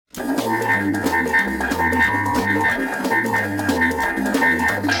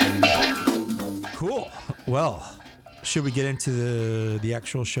Cool. Well, should we get into the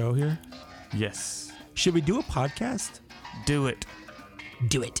actual show here? Yes. Should we do a podcast? Do it.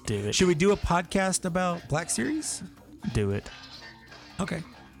 Do it. Do it. Should we do a podcast about Black Series? Do it. Okay.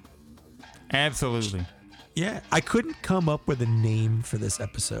 Absolutely. Yeah, I couldn't come up with a name for this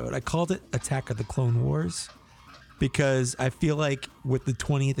episode. I called it Attack of the Clone Wars because I feel like with the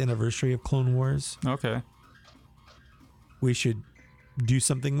 20th anniversary of Clone Wars, Okay. we should do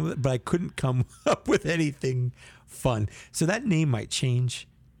something with it, but I couldn't come up with anything fun. So that name might change.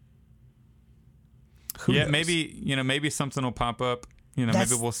 Who knows? Maybe something will pop up.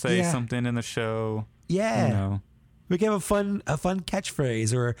 Maybe we'll say something in the show. Yeah. We can have a fun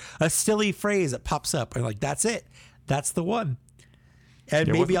catchphrase or a silly phrase that pops up and like, that's it. That's the one.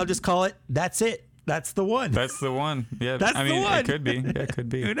 And maybe I'll just call it, that's it. That's the one. That's the one. Yeah. That's the one. It could be. Yeah, it could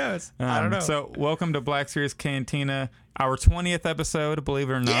be. Who knows? I don't know. So welcome to Black Series Cantina, our 20th episode, believe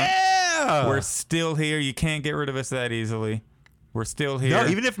it or not. Yeah. We're still here. You can't get rid of us that easily. We're still here. No,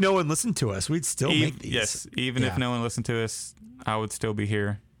 even if no one listened to us, we'd still make these. Yes. Even if no one listened to us, I would still be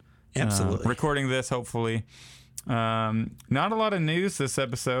here. Absolutely. Recording this, hopefully. Not a lot of news this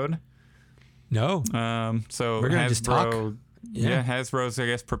episode. No. So we're gonna Hasbro, just talk. Yeah. Hasbro's, I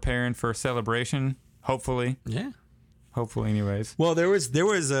guess, preparing for Celebration. Hopefully. Yeah. Hopefully, anyways. Well, there was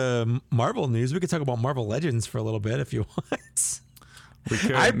Marvel news. We could talk about Marvel Legends for a little bit if you want. We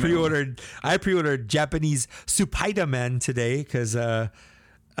could. I pre-ordered Japanese Spider-Man today because I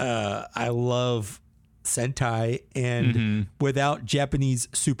love Sentai, and without Japanese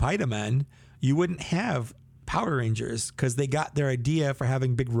Spider-Man, you wouldn't have Power Rangers because they got their idea for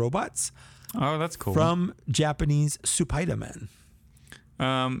having big robots. Oh, that's cool. From Japanese Spider-Man.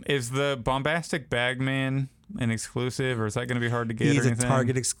 Is the Bombastic Bagman an exclusive, or is that going to be hard to get? He's or a anything?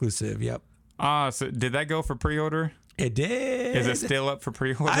 Target exclusive. Yep. So did that go for pre-order? It did. Is it still up for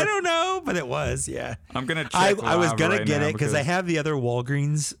pre-order? I don't know, but it was. Yeah. I'm gonna check. I was gonna right get now it because I have the other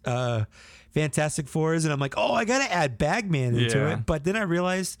Walgreens Fantastic Fours, and I'm like, oh, I gotta add Bagman into it. But then I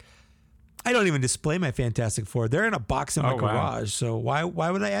realized I don't even display my Fantastic Four. They're in a box in my garage. So why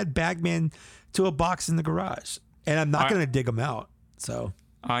would I add Bagman to a box in the garage? And I'm not gonna dig them out. So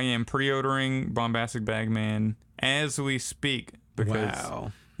I am pre-ordering Bombastic Bagman as we speak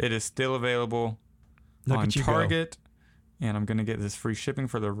because it is still available on Target, and I'm gonna get this free shipping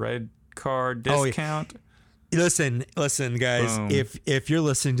for the red card discount. Listen, guys. Boom. If you're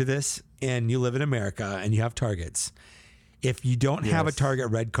listening to this and you live in America and you have Targets, if you don't have a Target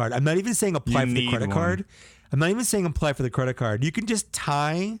red card, I'm not even saying apply for the credit card. I'm not even saying apply for the credit card. You can just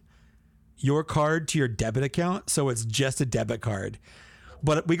tie your card to your debit account, so it's just a debit card.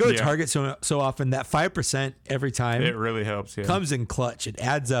 But we go to Target so often that 5% every time it really helps. Yeah. Comes in clutch. It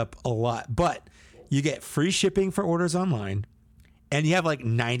adds up a lot. But you get free shipping for orders online, and you have like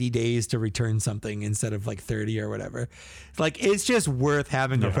 90 days to return something instead of like 30 or whatever. Like, it's just worth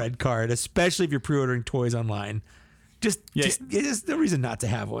having a red card, especially if you're pre-ordering toys online. Just there's no reason not to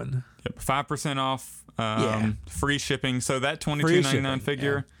have one. 5% off, free shipping. So that $22.99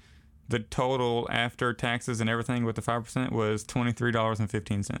 figure, the total after taxes and everything with the 5% was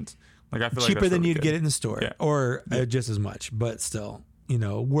 $23.15. Like, I feel cheaper like than really you'd good. get it in the store, or just as much, but still,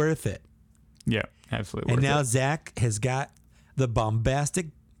 worth it. Yeah, absolutely. And now Zach has got the Bombastic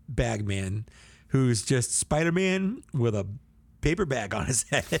Bagman, who's just Spider-Man with a paper bag on his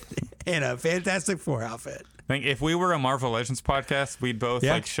head and a Fantastic Four outfit. I think if we were a Marvel Legends podcast, we'd both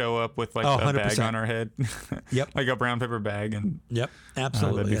like show up with like a bag on our head. Yep. Like a brown paper bag. And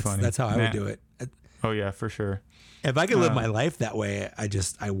Absolutely. that'd be funny. That's how I would do it. Oh yeah, for sure. If I could live my life that way,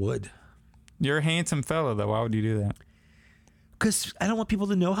 I would. You're a handsome fellow though. Why would you do that? Because I don't want people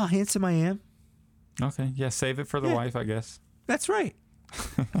to know how handsome I am. Okay. Yeah. Save it for the wife, I guess. That's right.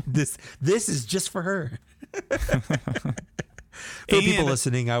 This is just for her. For people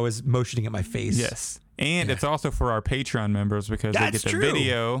listening, I was motioning at my face. Yes. And it's also for our Patreon members because they get the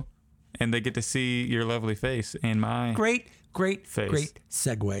video and they get to see your lovely face and my great face. Great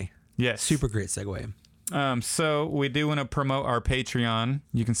segue. Yes. Super great segue. So we do want to promote our Patreon.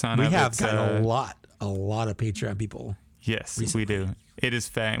 You can sign up. We have gotten a lot of Patreon people. Yes, recently. we do. It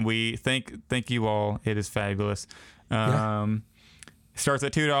is we thank you all. It is fabulous. Starts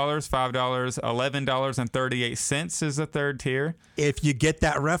at $2, $5, $11.38 is the third tier. If you get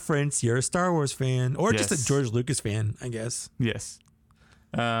that reference, you're a Star Wars fan or just a George Lucas fan, I guess. Yes.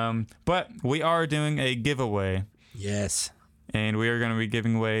 But we are doing a giveaway. Yes. And we are going to be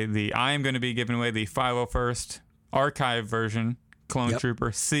giving away I am going to be giving away the 501st archive version Clone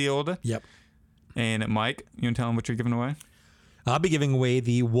Trooper sealed. Yep. And Mike, you want to tell them what you're giving away? I'll be giving away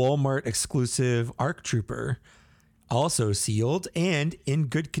the Walmart exclusive ARC Trooper, also sealed and in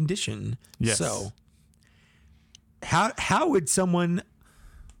good condition. Yes. So how would someone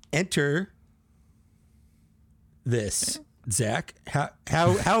enter this, Zach?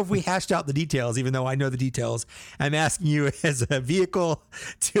 How have we hashed out the details, even though I know the details? I'm asking you as a vehicle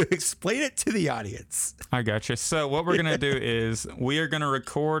to explain it to the audience. I gotcha. So what we're going to do is we are going to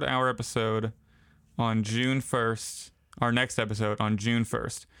record our episode on June 1st, our next episode on June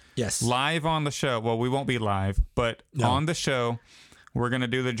 1st. Yes. Live on the show. Well, we won't be live, but on the show, we're going to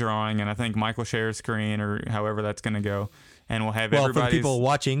do the drawing, and I think Mike will share his screen or however that's going to go. And we'll have everybody. For the people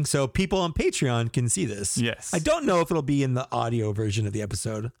watching, so people on Patreon can see this. Yes. I don't know if it'll be in the audio version of the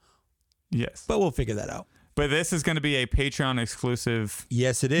episode. Yes. But we'll figure that out. But this is going to be a Patreon exclusive.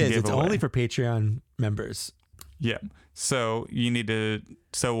 Yes, it is. Giveaway. It's only for Patreon members. Yeah. So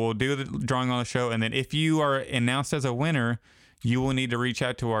we'll do the drawing on the show. And then if you are announced as a winner, you will need to reach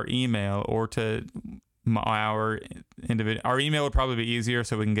out to our email or to our individual. Our email would probably be easier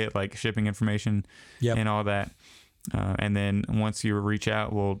so we can get like shipping information and all that. And then once you reach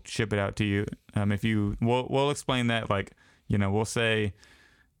out, we'll ship it out to you. We'll explain that, like, we'll say,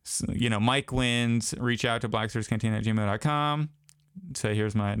 Mike wins, reach out to blackserscantina@gmail.com. Say,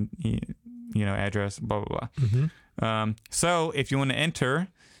 here's my, address, blah, blah, blah. Mm-hmm. So if you want to enter,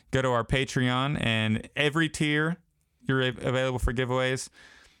 go to our Patreon, and every tier you're available for giveaways,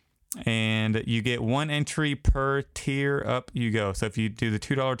 and you get one entry per tier up you go. So if you do the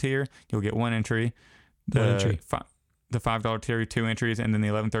 $2 tier, you'll get one entry. The $5 tier, 2 entries, and then the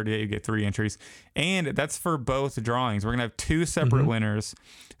 $11.38 you get 3 entries. And that's for both drawings. We're gonna have 2 separate winners.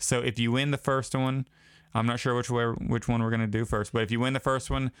 So if you win the first one, I'm not sure which one we're gonna do first, but if you win the first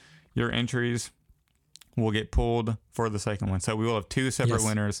one, your entries will get pulled for the second one. So we will have 2 separate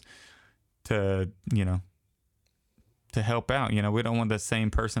winners to help out. We don't want the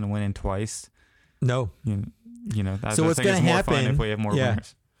same person winning twice. No. So what's gonna happen? More fun if we have more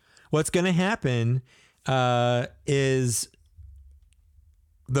winners. What's gonna happen is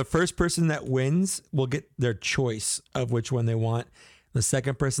the first person that wins will get their choice of which one they want. The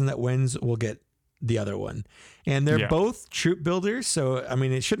second person that wins will get the other one. And they're both troop builders, so I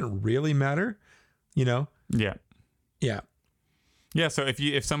mean it shouldn't really matter, Yeah. Yeah. Yeah, so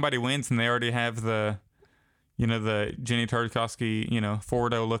if somebody wins and they already have the the Jenny Tartakovsky,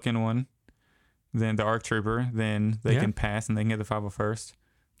 Fordo looking one, then the ARC Trooper, then they can pass and they can get the 501st.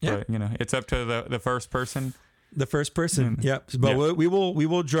 Yeah. But, it's up to the first person. The first person. Yep. But we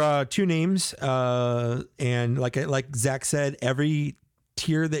will draw 2 names. And like Zach said, every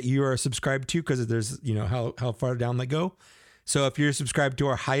tier that you are subscribed to, because there's, how far down they go. So if you're subscribed to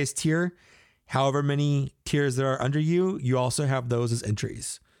our highest tier, however many tiers there are under you, you also have those as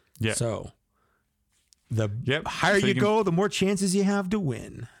entries. Yeah. So the higher you go, the more chances you have to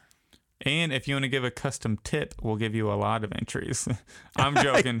win. And if you want to give a custom tip, we'll give you a lot of entries. I'm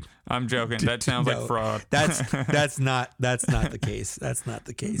joking. That sounds like fraud. That's not the case. That's not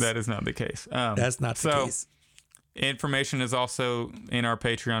the case. That is not the case. That's not the case. Information is also in our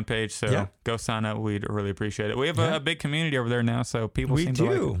Patreon page, so go sign up. We'd really appreciate it. We have a big community over there now, so people seem to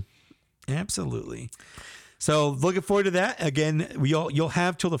like it. Absolutely. So looking forward to that. Again, you'll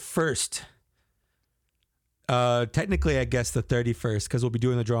have till the 1st. Technically, I guess the 31st, because we'll be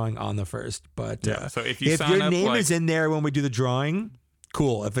doing the drawing on the 1st. But so if your name is in there when we do the drawing,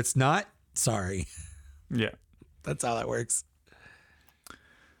 cool. If it's not, sorry. Yeah, that's how that works.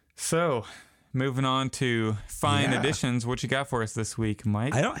 So, moving on to fine additions. What you got for us this week,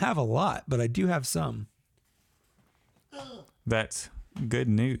 Mike? I don't have a lot, but I do have some. That's good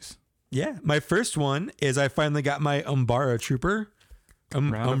news. Yeah, my first one is I finally got my Umbara Trooper.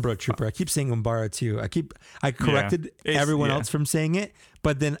 Umbra Trooper. I keep saying Umbara too. I corrected everyone else from saying it,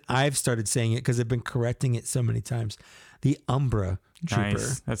 but then I've started saying it because I've been correcting it so many times. The Umbra Trooper.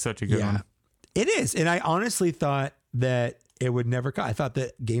 Nice. That's such a good one. It is. And I honestly thought that it would never come. I thought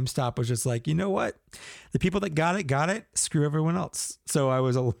that GameStop was just like, you know what? The people that got it. Screw everyone else. So I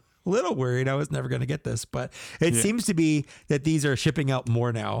was a little worried I was never going to get this, but it seems to be that these are shipping out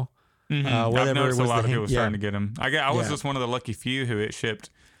more now. Mm-hmm. I've noticed a lot of people starting to get them. I was just one of the lucky few who it shipped.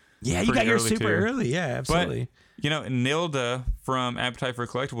 Yeah, you got yours super early. Yeah, absolutely. But, Nilda from Appetite for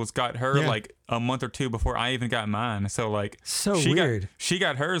Collectibles got her like a month or 2 before I even got mine. So weird. She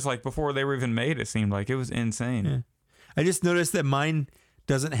got hers like before they were even made. It seemed like it was insane. Yeah. I just noticed that mine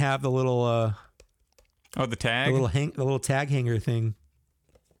doesn't have the little the tag, the little tag hanger thing.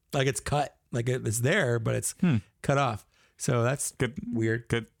 Like it's cut, like it's there, but it's cut off. So that's good. Weird.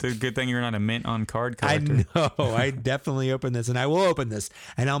 Good thing you're not a mint on card collector. I know. I definitely open this, and I will open this,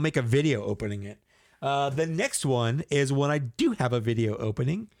 and I'll make a video opening it. The next one is one I do have a video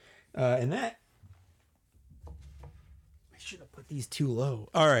opening, and that I should have put these too low.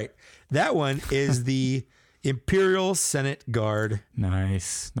 All right, that one is the Imperial Senate Guard.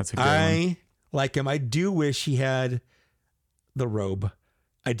 Nice, that's a good one. I like him. I do wish he had the robe.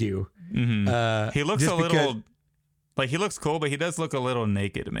 I do. Mm-hmm. He looks a little. Like, he looks cool, but he does look a little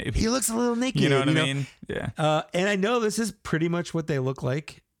naked, maybe. He looks a little naked. You know what I mean? Yeah. And I know this is pretty much what they look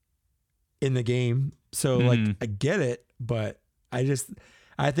like in the game. So, like, I get it, but I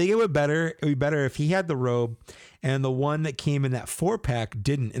think it would be better if he had the robe and the one that came in that 4-pack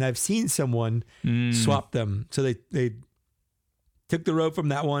didn't. And I've seen someone swap them. So they took the robe from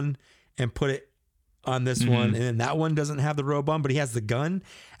that one and put it on this one. And then that one doesn't have the robe on, but he has the gun.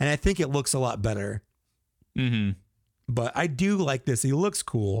 And I think it looks a lot better. Mm-hmm. But I do like this. He looks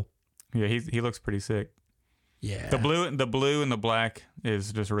cool. Yeah, he looks pretty sick. Yeah. The blue and the black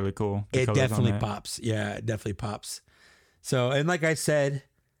is just really cool. It definitely pops. Yeah, it definitely pops. So, and like I said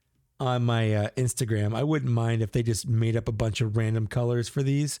on my Instagram, I wouldn't mind if they just made up a bunch of random colors for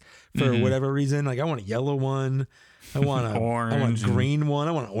these for whatever reason. Like, I want a yellow one. I want a orange. I want a green one.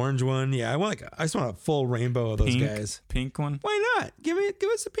 I want an orange one. Yeah, I just want a full rainbow of those guys. Pink one? Why not? Give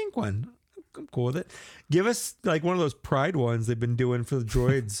us a pink one. I'm cool with it. Give us like one of those pride ones they've been doing for the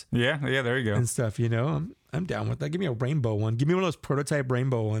droids. yeah, there you go. And stuff, you know. I'm down with that. Give me a rainbow one. Give me one of those prototype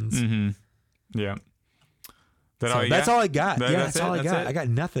rainbow ones. Mm-hmm. Yeah. That's all I got. That's all I got. I got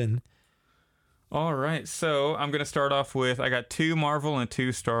nothing. All right. So I'm gonna start off with I got 2 Marvel and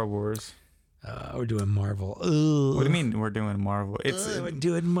 2 Star Wars. We're doing Marvel. Ugh. What do you mean we're doing Marvel? We're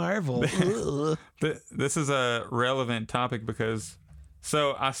doing Marvel. This is a relevant topic because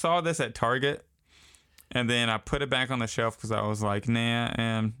so I saw this at Target, and then I put it back on the shelf because I was like, nah,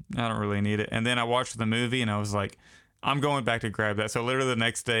 I don't really need it. And then I watched the movie, and I was like, I'm going back to grab that. So literally the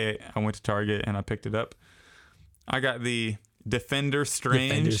next day, I went to Target, and I picked it up. I got the Defender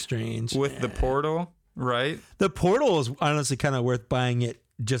Strange with the portal, right? The portal is honestly kind of worth buying it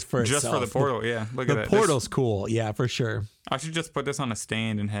just for itself. Just for the portal, yeah. Look at that. The portal's cool, yeah, for sure. I should just put this on a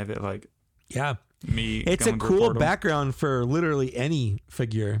stand and have it like... Yeah. Me. It's a cool background for literally any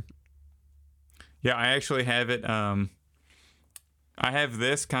figure. Yeah, I actually have it. I have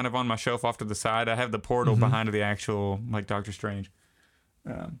this kind of on my shelf off to the side. I have the portal behind the actual like Doctor Strange.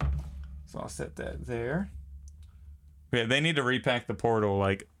 So I'll set that there. Yeah, they need to repack the portal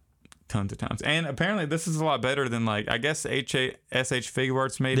like tons of times. And apparently this is a lot better than like I guess SH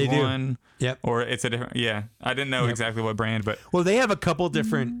Figuarts made they one. Do. Yep. Or it's a different. Yeah, I didn't know exactly what brand, but well, they have a couple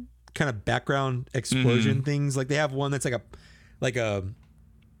different kind of background explosion things. Like they have one that's like a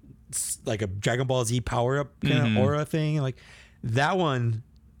Dragon Ball Z power up kind of aura thing. Like that one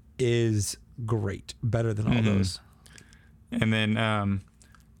is great, better than all those. And then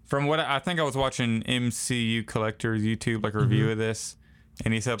from what I think I was watching MCU Collector's YouTube like review of this,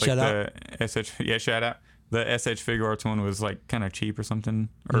 and he said like shout out. The SH Figuarts one was like kind of cheap or something,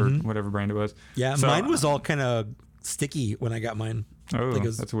 or whatever brand it was. Yeah, so, mine was all kind of sticky when I got mine. Oh, like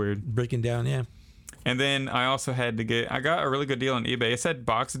that's weird. Breaking down, yeah. And then I also had to I got a really good deal on eBay. It said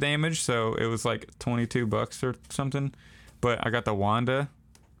box damage, so it was like $22 or something. But I got the Wanda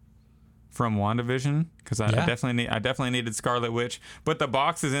from WandaVision because I definitely needed Scarlet Witch. But the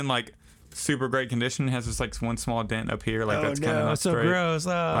box is in like super great condition. It has just like one small dent up here. Like that's kind of not so straight. Gross.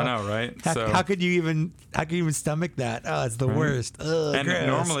 Oh. I know, right? How could you even stomach that? Oh, it's the worst. Oh, and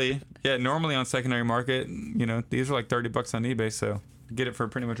gross. normally on secondary market, you know, these are like $30 on eBay, so get it for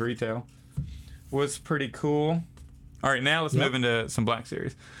pretty much retail. Was pretty cool. All right, now let's move into some Black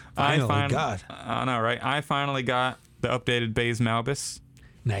Series. I know, right? I finally got the updated Baze Malbus.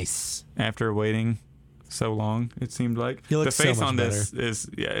 Nice. After waiting so long, it seemed like the face so on better. this is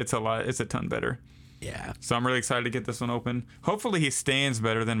it's a ton better. Yeah. So I'm really excited to get this one open. Hopefully he stands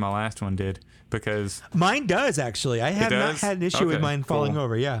better than my last one did because mine does actually. I have not had an issue with mine falling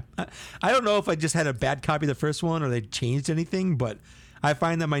over. Yeah. I don't know if I just had a bad copy of the first one or they changed anything, but I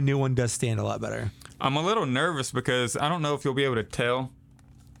find that my new one does stand a lot better. I'm a little nervous because I don't know if you'll be able to tell,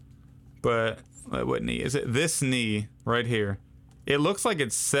 but what knee is it? This knee right here. It looks like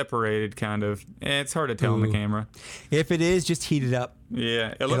it's separated, kind of. It's hard to tell on the camera. If it is, just heat it up.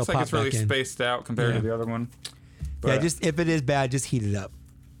 Yeah, it looks like it's really spaced out compared to the other one. But just if it is bad, just heat it up.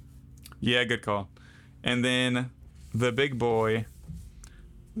 Yeah, good call. And then the big boy.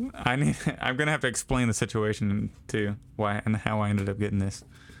 I'm gonna have to explain the situation too, why and how I ended up getting this.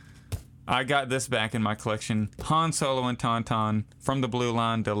 I got this back in my collection, Han Solo and Tauntaun from the Blue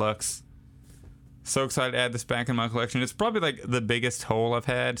Line Deluxe. So excited to add this back in my collection. It's probably like the biggest hole I've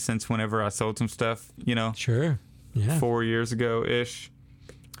had since whenever I sold some stuff, you know. Sure. Yeah. 4 years ago ish.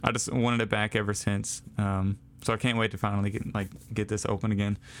 I just wanted it back ever since. So I can't wait to finally get this open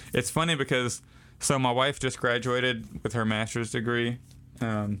again. It's funny because so my wife just graduated with her master's degree,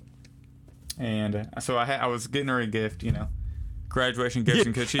 and so I was getting her a gift, graduation gift,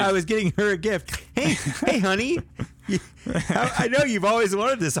 and because I was getting her a gift. Hey, honey, I know you've always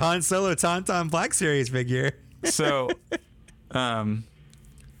wanted this Han Solo Tauntaun Black Series figure. So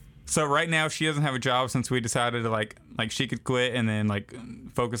right now she doesn't have a job since we decided to like she could quit and then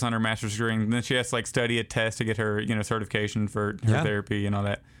focus on her master's degree, and then she has to study a test to get her certification for her therapy and all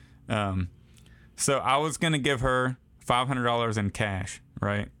that. So I was gonna give her $500 in cash,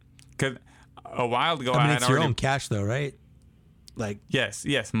 right? Because a while ago I mean, it's your own cash though, right? Yes,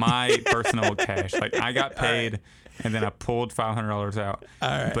 my personal cash. I got paid, and then I pulled $500 out. All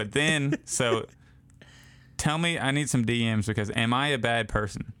right. But then, so tell me, I need some DMs because am I a bad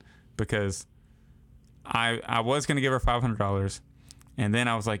person? Because I was gonna give her $500, and then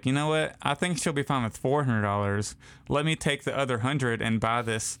I was like, you know what? I think she'll be fine with $400. Let me take the other $100 and buy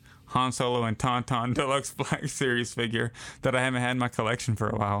this Han Solo and Tauntaun Deluxe Black Series figure that I haven't had in my collection for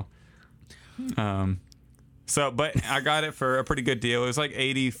a while. But I got it for a pretty good deal. It was like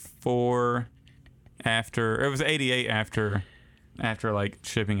 $84 it was $88 after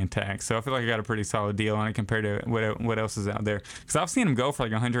shipping and tax. So I feel like I got a pretty solid deal on it compared to what else is out there. Because I've seen them go for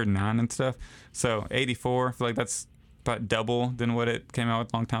 $109 and stuff. So $84, I feel like that's about double than what it came out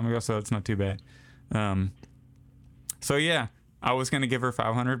with a long time ago. So it's not too bad. So yeah, I was gonna give her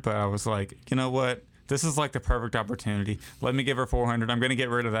 $500, but I was like, you know what? This is the perfect opportunity. Let me give her $400. I'm gonna get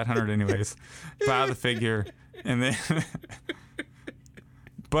rid of that $100 anyways. Buy the figure, and then.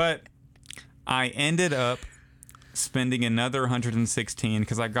 But I ended up spending another $116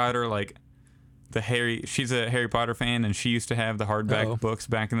 because I got her she's a Harry Potter fan, and she used to have the hardback books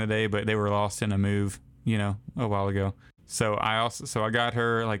back in the day, but they were lost in a move, a while ago. So I got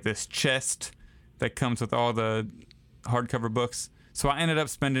her this chest that comes with all the hardcover books. So I ended up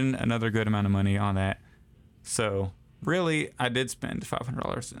spending another good amount of money on that. So really, I did spend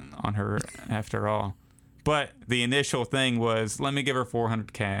 $500 on her after all. But the initial thing was, let me give her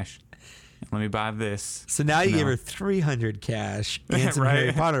 $400 cash. Let me buy this. So now you gave her $300 cash and some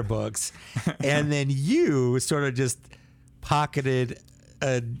Harry Potter books, and then you sort of just pocketed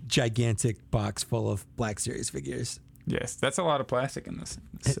a gigantic box full of Black Series figures. Yes, that's a lot of plastic in this.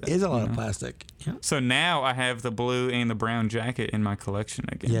 It is a lot of plastic. Yeah. So now I have the blue and the brown jacket in my collection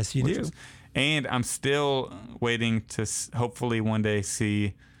again. Yes, you do. And I'm still waiting to hopefully one day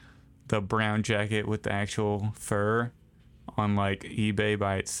see the brown jacket with the actual fur on eBay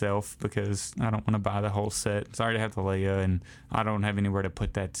by itself, because I don't want to buy the whole set. So I already have the Leia, and I don't have anywhere to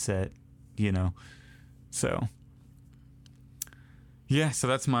put that set, So yeah, so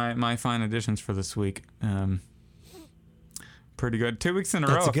that's my fine additions for this week. Pretty good. 2 weeks in a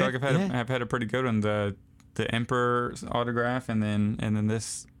row. I feel like I've had a pretty good one. The Emperor's autograph, and then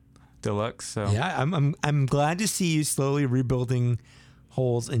this deluxe. So yeah, I'm glad to see you slowly rebuilding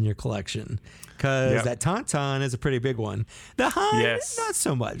holes in your collection, because that Tauntaun is a pretty big one. The Han, not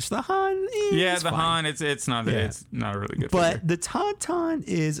so much. The Han is Han, it's not it's not a really good. But figure. the Tauntaun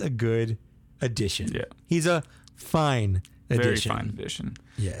is a good addition. Yeah, he's a fine addition. Very fine addition.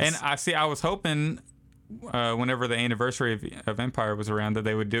 Yes, and I was hoping. Whenever the anniversary of Empire was around, that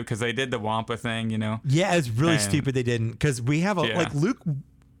they would do, because they did the Wampa thing, Yeah, it's really stupid they didn't, because we have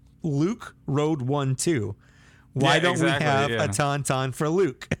Luke Road 1 too. Why don't we have a Tauntaun for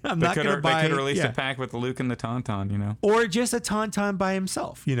Luke? I'm not going to buy. They could release a pack with Luke and the Tauntaun, or just a Tauntaun by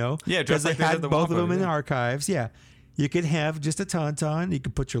himself, Yeah, because they had both of them in the archives. Yeah, you could have just a Tauntaun. You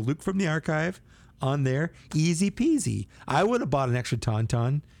could put your Luke from the archive on there, easy peasy. I would have bought an extra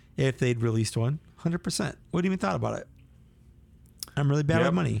Tauntaun if they'd released one. 100%. Wouldn't even thought about it. I'm really bad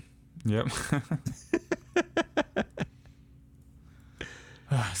with money. Yep.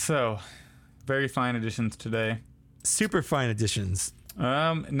 So, very fine additions today. Super fine additions.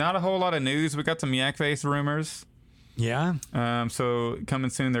 Not a whole lot of news. We got some Yak Face rumors. Yeah. So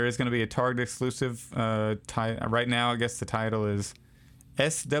coming soon, there is going to be a Target exclusive. Right now, I guess the title is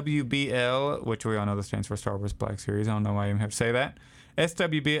SWBL, which we all know this stands for Star Wars Black Series. I don't know why I even have to say that.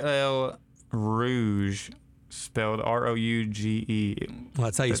 SWBL Rouge, spelled R-O-U-G-E. Well,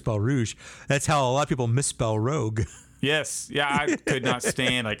 that's how you spell Rouge. That's how a lot of people misspell Rogue. Yes. Yeah, I could not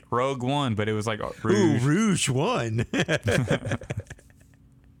stand Rogue One, but it was Rouge. Ooh, Rouge One.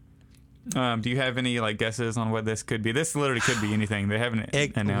 Do you have any guesses on what this could be? This literally could be anything. They haven't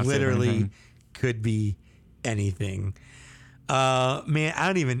announced it. Literally could be anything. Man,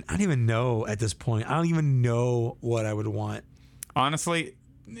 I don't even know at this point. I don't even know what I would want. Honestly,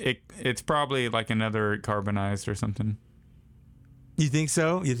 it's probably another carbonized or something. You think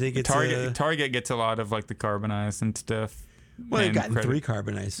so? You think it's Target gets a lot of like the carbonized and stuff. Well, they've gotten 3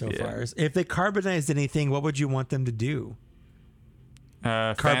 carbonized so far. If they carbonized anything, what would you want them to do?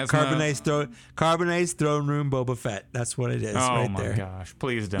 Carbonized throne room Boba Fett. That's what it is. Oh my gosh!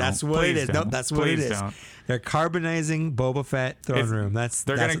 Please don't. That's what it is. No, that's what it is. Don't. They're carbonizing Boba Fett throne room. That's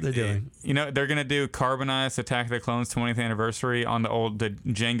what they're doing. You know, they're gonna do carbonized Attack of the Clones 20th anniversary on the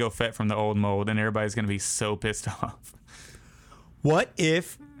Jango Fett from the old mold, and everybody's gonna be so pissed off. What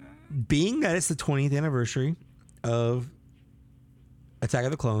if, being that it's the 20th anniversary of Attack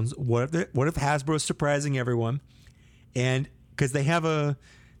of the Clones, what if Hasbro's surprising everyone, and because they have a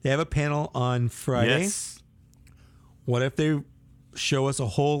panel on Friday. Yes. What if they show us a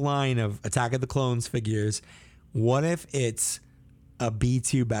whole line of Attack of the Clones figures? What if it's a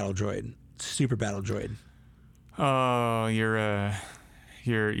B2 battle droid, super battle droid? Oh, you're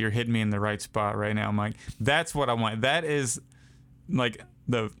hitting me in the right spot right now, Mike. That's what I want. That is like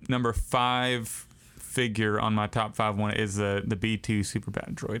the number 5 figure on my top 5 one is the B2 super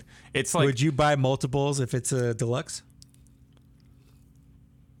battle droid. It's like, would you buy multiples if it's a deluxe?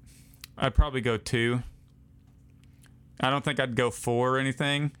 I'd probably go 2. I don't think I'd go 4 or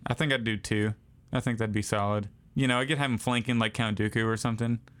anything. I think I'd do 2. I think that'd be solid. You know, I could have him flanking like Count Dooku or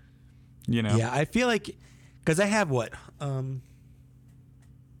something. You know? Yeah, I feel like, because I have what? I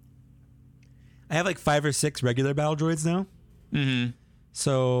have like 5 or 6 regular battle droids now. Mm-hmm.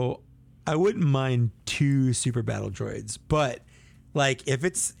 So I wouldn't mind 2 super battle droids, but like if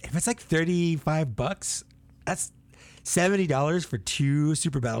it's like $35, that's $70 for 2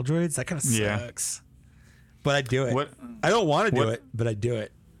 super battle droids. That kind of sucks. But I'd do it. I don't want to do it, but I'd do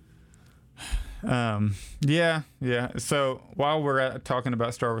it. Yeah. So while we're talking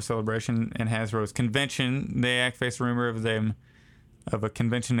about Star Wars Celebration and Hasbro's convention, they faced a rumor of a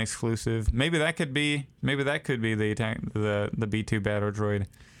convention exclusive. Maybe that could be the B2 battle droid.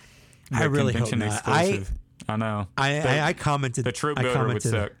 I really hope not. Exclusive. I know. I commented. The troop builder would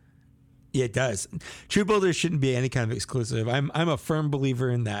suck. Yeah, it does. Troop builders shouldn't be any kind of exclusive. I'm a firm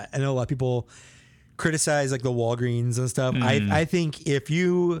believer in that. I know a lot of people criticize like the Walgreens and stuff. I think if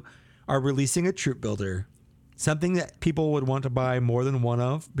you are releasing a troop builder, something that people would want to buy more than one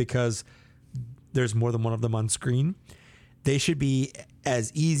of because there's more than one of them on screen, they should be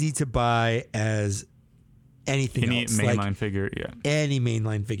as easy to buy as anything else. Any mainline figure, yeah. Any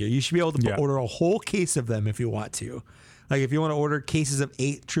mainline figure. You should be able to order a whole case of them if you want to. Like if you want to order cases of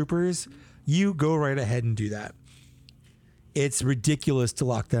 8 troopers, you go right ahead and do that. It's ridiculous to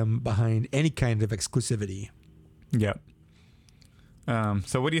lock them behind any kind of exclusivity. Yep.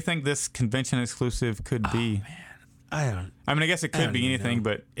 So what do you think this convention exclusive could be? Man, I mean, I guess it could be anything,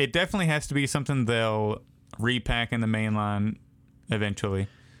 but it definitely has to be something they'll repack in the mainline eventually.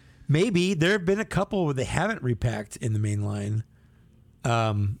 Maybe. There have been a couple where they haven't repacked in the mainline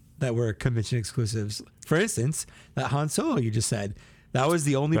that were convention exclusives. For instance, that Han Solo you just said. That was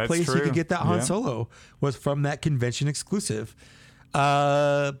the only place you could get that Han Solo was from that convention exclusive.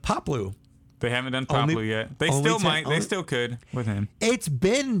 Poplu. They haven't done Poplu yet. They still might. They still could with him. It's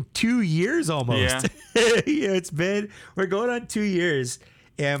been 2 years almost. Yeah. We're going on 2 years,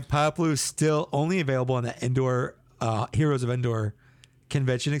 and Poplu is still only available on that Endor, Heroes of Endor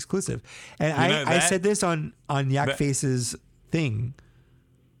convention exclusive. And I said this on Yak Face's thing,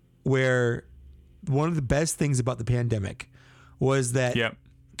 where one of the best things about the pandemic was that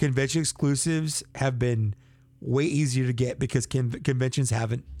convention exclusives have been way easier to get because conventions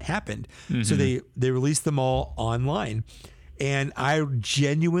haven't happened. Mm-hmm. So they released them all online. And I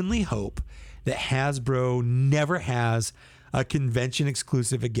genuinely hope that Hasbro never has a convention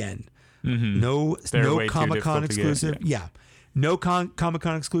exclusive again. Mm-hmm. No Comic-Con exclusive. Yeah. No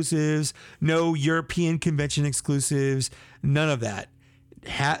Comic-Con exclusives, no European convention exclusives, none of that.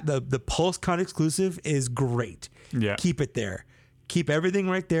 The PulseCon exclusive is great. Yeah. Keep it there. Keep everything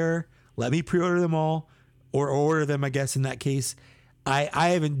right there. Let me pre-order them all, or order them, I guess, in that case. I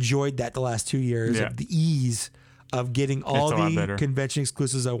have enjoyed that the last 2 years of the ease of getting all the convention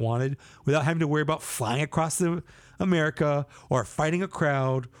exclusives I wanted without having to worry about flying across America or fighting a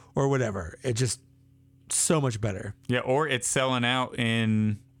crowd or whatever. It just so much better. Yeah, or it's selling out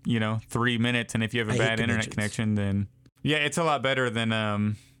in 3 minutes, and if you have a bad internet connection, then it's a lot better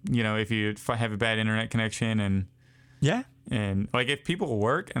than if you have a bad internet connection and like if people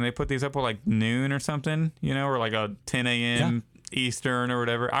work and they put these up at like noon or something, or like a 10 a.m. Eastern or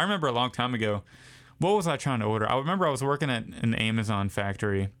whatever. I remember a long time ago, what was I trying to order? I remember I was working at an Amazon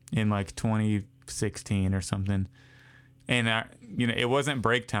factory in like 2016 or something. And it wasn't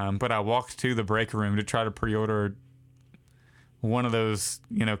break time, but I walked to the break room to try to pre-order one of those,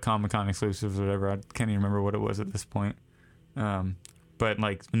 Comic-Con exclusives or whatever. I can't even remember what it was at this point. but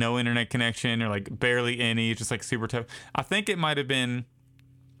like no internet connection or like barely any, just like super tough. I think it might have been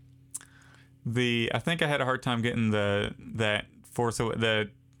I think I had a hard time getting the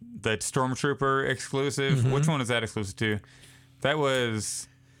Stormtrooper exclusive. Mm-hmm. Which one is that exclusive to? That was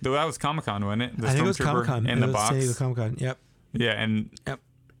Comic-Con, wasn't it? The I think it was Comic-Con. In the box. It was Comic-Con. Yep. Yeah, and yep.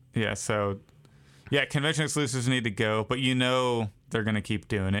 Yeah, so yeah, convention exclusives need to go, but they're gonna keep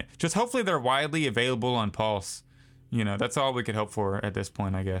doing it. Just hopefully they're widely available on Pulse. That's all we could hope for at this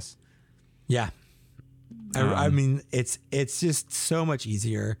point, I guess. Yeah. I mean, it's just so much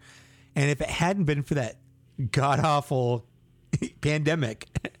easier. And if it hadn't been for that god-awful pandemic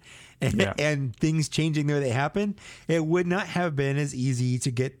and things changing the way they happen, it would not have been as easy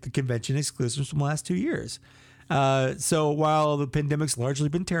to get the convention exclusives from the last 2 years. So while the pandemic's largely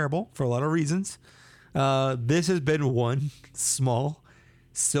been terrible for a lot of reasons, this has been one small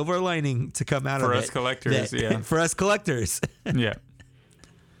silver lining to come out of it. For us collectors, yeah. For us collectors. Yeah.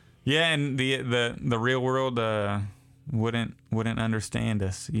 Yeah, and the real world wouldn't understand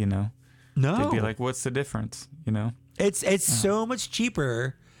us, No. They'd be like, what's the difference, It's so much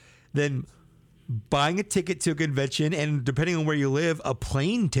cheaper than buying a ticket to a convention and, depending on where you live, a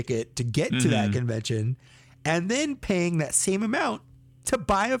plane ticket to get to that convention, and then paying that same amount to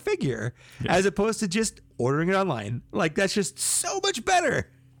buy a figure, as opposed to just ordering it online. Like, that's just so much better.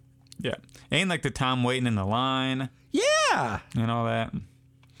 Yeah. Ain't like the time waiting in the line. Yeah. And all that.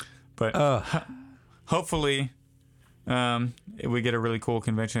 But hopefully we get a really cool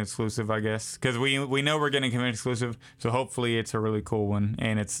convention exclusive, I guess, because we know we're getting a convention exclusive, so hopefully it's a really cool one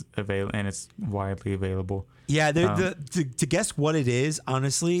and it's widely available. Yeah, to guess what it is,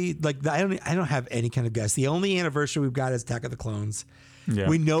 honestly, like I don't have any kind of guess. The only anniversary we've got is Attack of the Clones. Yeah.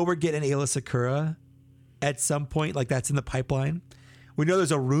 We know we're getting Aayla Secura at some point, like that's in the pipeline. We know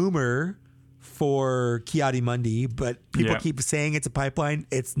there's a rumor for Ki-Adi-Mundi, but people keep saying it's a pipeline.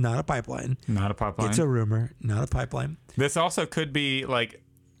 It's not a pipeline. Not a pipeline. It's a rumor, not a pipeline. This also could be like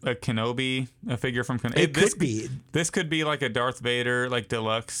a Kenobi, a figure from Kenobi. It could be. This could be like a Darth Vader, like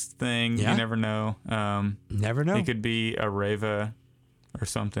deluxe thing. Yeah. You never know. Never know. It could be a Reva or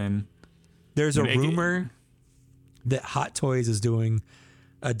something. There's a rumor that Hot Toys is doing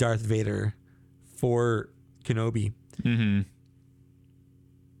a Darth Vader for Kenobi. Mm-hmm.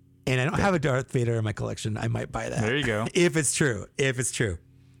 And I don't have a Darth Vader in my collection. I might buy that. There you go. If it's true.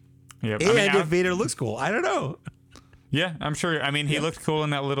 Yep. And if Vader looks cool. I don't know. Yeah, I'm sure. I mean, he looked cool in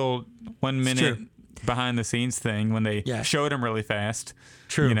that little 1 minute behind the scenes thing when they showed him really fast.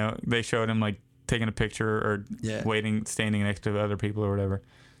 True. They showed him like taking a picture or standing next to other people or whatever.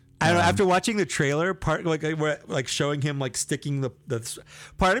 I don't know. After watching the trailer, like showing him like sticking the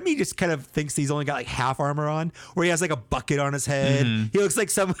part of me just kind of thinks he's only got like half armor on, where he has like a bucket on his head. Mm-hmm. He looks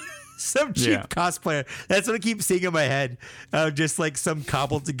like some cheap cosplayer. That's what I keep seeing in my head. Just like some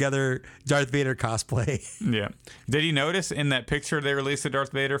cobbled together Darth Vader cosplay. Yeah. Did you notice in that picture they released of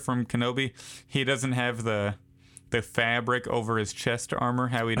Darth Vader from Kenobi, he doesn't have the fabric over his chest armor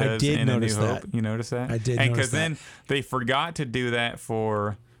how he does in A New Hope? You notice that? I did. And because then they forgot to do that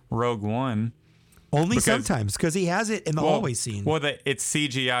for Rogue One. Only sometimes, because he has it in the hallway scene. Well, it's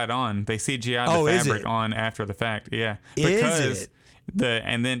CGI'd on. They CGI'd the fabric on after the fact. Yeah. Is it?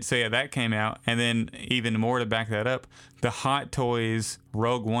 That came out, and then even more to back that up, the Hot Toys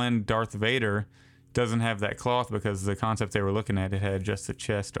Rogue One Darth Vader doesn't have that cloth because the concept they were looking at, it had just the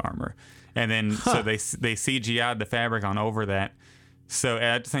chest armor. And then so they CGI'd the fabric on over that. So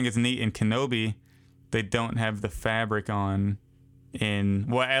I just think it's neat. In Kenobi, they don't have the fabric on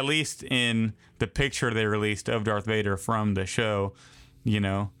at least in the picture they released of Darth Vader from the show,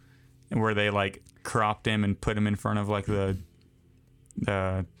 where they like cropped him and put him in front of like the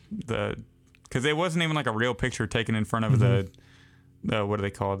because it wasn't even like a real picture taken in front of the what do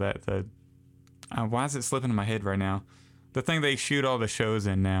they call that? Why is it slipping in my head right now? The thing they shoot all the shows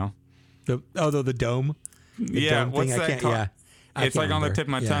in now. The dome. Dome what's that called? It's like on the tip of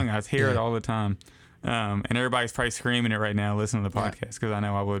my tongue. I hear it all the time. And everybody's probably screaming it right now listening to the podcast because I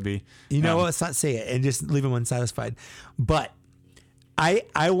know I would be. Let's not say it and just leave them unsatisfied. But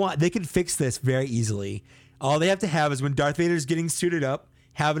I want, they can fix this very easily. All they have to have is when Darth Vader's getting suited up,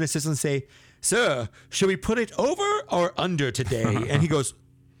 have an assistant say, "Sir, should we put it over or under today?" And he goes,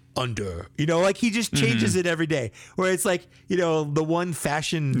 "Under." Like he just changes it every day. Where it's like, the one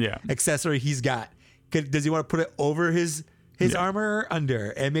fashion accessory he's got. Does he want to put it over his armor or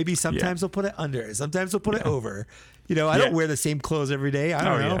under? And maybe sometimes he'll put it under. Sometimes he'll put it over. I don't wear the same clothes every day. I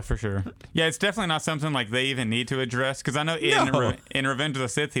don't know. Yeah, for sure. Yeah, it's definitely not something like they even need to address. Because I know in Revenge of the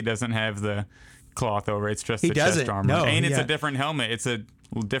Sith, he doesn't have the cloth over. It's just the chest armor. No, and it's a different helmet. It's a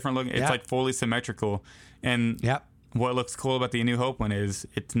different look. It's like fully symmetrical. And what looks cool about the A New Hope one is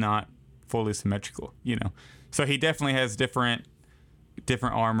it's not fully symmetrical, you know. So he definitely has different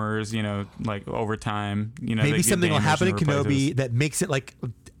armors, you know, like over time, you know. Maybe something will happen in Kenobi that makes it like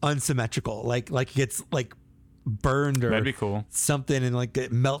unsymmetrical, like it gets like burned or that'd be cool. Something, and like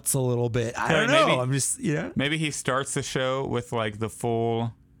it melts a little bit. I don't know. I'm just, you know. Maybe he starts the show with like the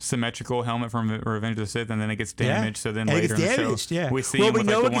full symmetrical helmet from Revenge of the Sith, and then it gets damaged. So then later in the show, we see him with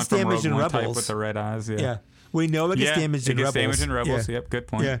like the one from Rogue One type with the red eyes. Yeah, we know it gets damaged in Rebels. Damaged in Rebels. Yep, good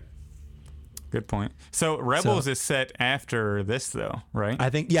point. Yeah. Good point. So Rebels is set after this, though, right? I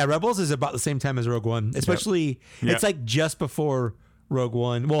think, Rebels is about the same time as Rogue One. Especially, it's like just before Rogue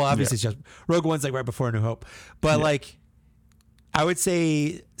One. Well, obviously, it's just Rogue One's like right before A New Hope. But like, I would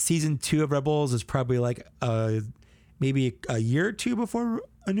say season 2 of Rebels is probably like maybe a year or two before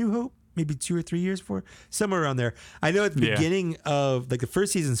A New Hope. Maybe 2 or 3 years before, somewhere around there. I know at the beginning of like the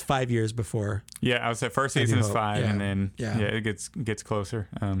first season's 5 years before. Yeah, I would say first season is 5, and then it gets closer.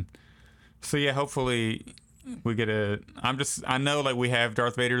 So yeah, hopefully we get I know like we have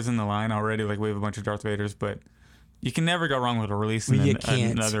Darth Vaders in the line already. Like we have a bunch of Darth Vaders, but you can never go wrong with releasing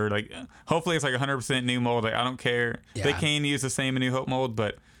another. Like hopefully it's like 100% new mold. Like I don't care. Yeah. They can use the same A New Hope mold,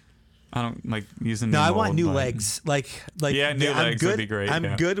 but I don't like using. No, I want new legs. Like new legs would be great.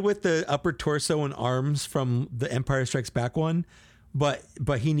 I'm good with the upper torso and arms from the Empire Strikes Back one, but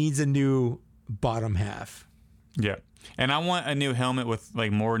he needs a new bottom half. Yeah. And I want a new helmet with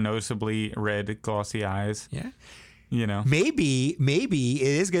like more noticeably red glossy eyes. Yeah. You know. Maybe it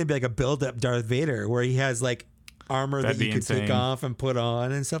is going to be like a build-up Darth Vader where he has like armor that you could take off and put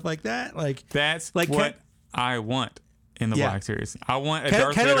on and stuff like that. Like that's like what I want in the Black Series. I want a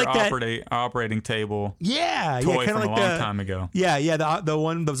Darth Vader like operating table. Toy from like a long time ago. The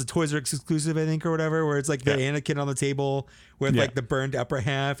one that was a Toys R Us exclusive, I think, or whatever, where it's like the Anakin on the table with like the burned upper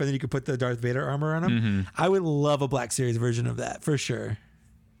half, and then you could put the Darth Vader armor on him. Mm-hmm. I would love a Black Series version of that for sure.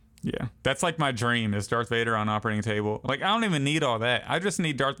 Yeah, that's like my dream is Darth Vader on operating table. Like I don't even need all that. I just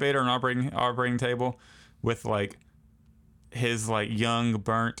need Darth Vader on operating table with like his like young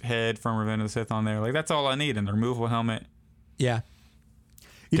burnt head from Revenge of the Sith on there. Like that's all I need, and the removable helmet. Yeah.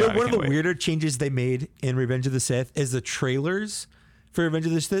 You know, one of the weirder changes they made in Revenge of the Sith is the trailers for Revenge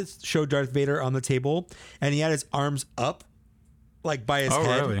of the Sith show Darth Vader on the table, and he had his arms up, like by his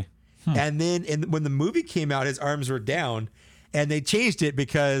head. Really? And then when the movie came out, his arms were down, and they changed it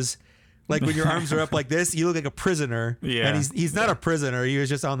because, like, when your arms are up like this, you look like a prisoner. Yeah. And he's not a prisoner. He was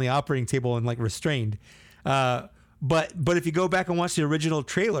just on the operating table and like restrained. But if you go back and watch the original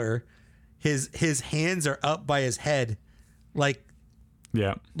trailer, his hands are up by his head. Like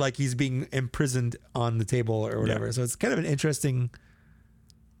he's being imprisoned on the table or whatever. So it's kind of an interesting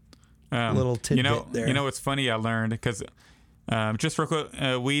little tidbit there. You know what's funny I learned, because just real quick,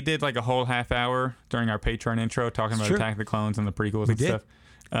 we did like a whole half hour during our Patreon intro talking about Attack of the Clones and the prequels stuff.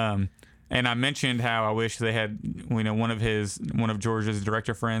 And I mentioned how I wish they had, one of George's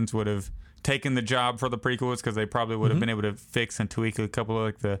director friends would have taken the job for the prequels, because they probably would have been able to fix and tweak a couple of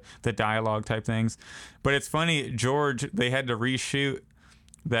like the dialogue type things. But it's funny, George, they had to reshoot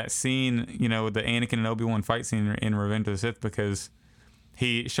that scene, the Anakin and Obi-Wan fight scene in Revenge of the Sith, because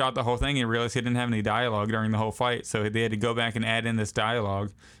he shot the whole thing and realized he didn't have any dialogue during the whole fight. So they had to go back and add in this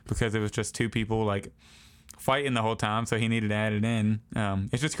dialogue because it was just two people like fighting the whole time. So he needed to add it in.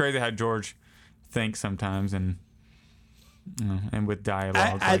 It's just crazy how George thinks sometimes, and with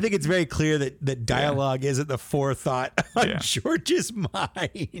dialogue. I think it's very clear that dialogue isn't the forethought on George's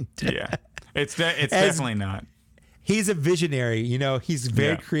mind. It's definitely not. He's a visionary, he's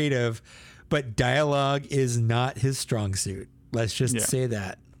very creative, but dialogue is not his strong suit. Let's just say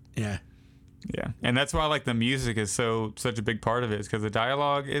that. Yeah. Yeah. And that's why like the music is such a big part of it, is because the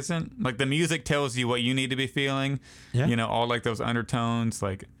dialogue isn't like, the music tells you what you need to be feeling. Yeah. All like those undertones,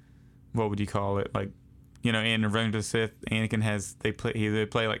 like what would you call it? Like, in Revenge of the Sith, Anakin they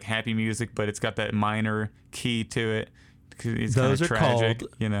play like happy music, but it's got that minor key to it. It's kind of tragic,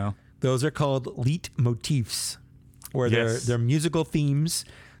 Those are called leitmotifs, where they're musical themes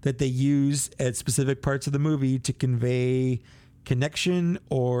that they use at specific parts of the movie to convey connection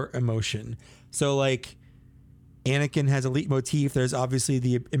or emotion. So like Anakin has a leitmotif. There's obviously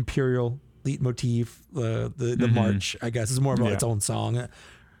the Imperial leitmotif, the march, I guess, is more about its own song.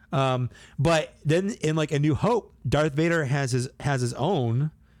 But then in like A New Hope, Darth Vader has his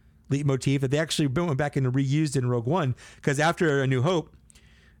own leitmotif that they actually went back and reused in Rogue One, because after A New Hope,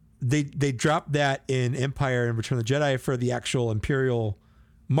 they dropped that in Empire and Return of the Jedi for the actual Imperial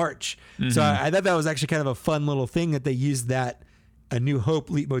march. So I thought that was actually kind of a fun little thing that they used that A New Hope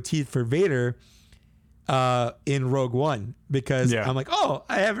leitmotif for Vader in Rogue One because I'm like, oh,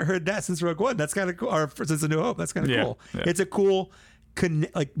 I haven't heard that since Rogue One. That's kind of cool. Or since A New Hope. That's kind of cool. Yeah. It's a cool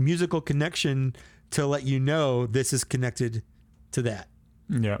like musical connection to let you know this is connected to that.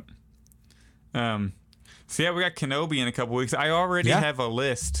 Yeah. So yeah, we got Kenobi in a couple weeks. I already have a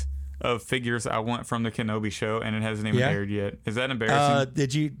list of figures I want from the Kenobi show, and it hasn't even aired yet. Is that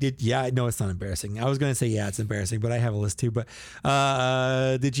embarrassing? No, it's not embarrassing. I was going to say, it's embarrassing, but I have a list too. But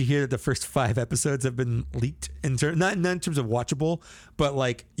did you hear that the first 5 episodes have been leaked not in terms of watchable, but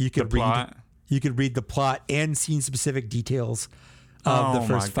like you could read the plot and see specific details of the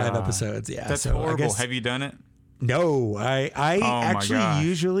first 5 episodes. Yeah. That's horrible. Have you done it? No, I actually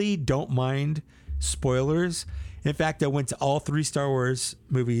usually don't mind spoilers. In fact, I went to all 3 Star Wars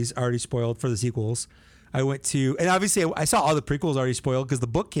movies already spoiled for the sequels. I went to, and obviously I saw all the prequels already spoiled because the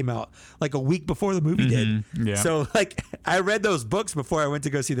book came out like a week before the movie did. Yeah. So like I read those books before I went to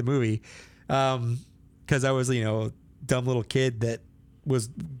go see the movie because I was, dumb little kid that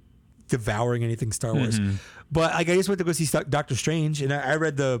was devouring anything Star Wars. But like I just went to go see Doctor Strange, and I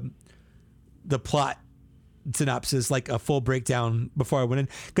read the plot synopsis, like a full breakdown before I went in,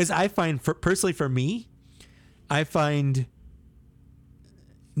 because I find personally for me, I find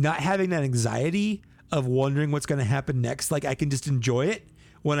not having that anxiety of wondering what's going to happen next, like I can just enjoy it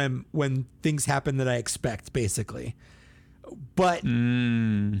when things happen that I expect, basically. But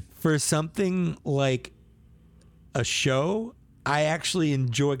for something like a show, I actually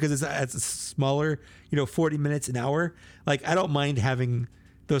enjoy, because it's a smaller, 40 minutes, an hour. Like I don't mind having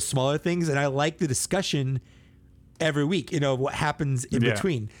those smaller things, and I like the discussion every week, what happens in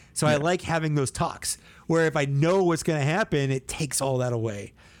between. So I like having those talks where if I know what's going to happen, it takes all that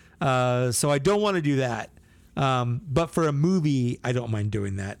away. So I don't want to do that. But for a movie, I don't mind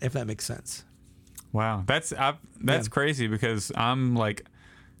doing that, if that makes sense. Wow. That's crazy, because I'm like,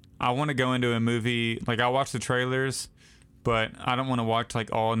 I want to go into a movie, like I watch the trailers, but I don't want to watch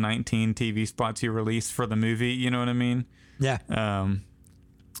like all 19 TV spots you released for the movie. You know what I mean? Yeah.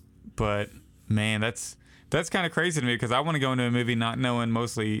 But man, that's kind of crazy to me, because I want to go into a movie not knowing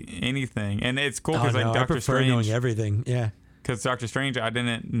mostly anything, and it's cool because like Doctor Strange, knowing everything. Yeah, because Doctor Strange, I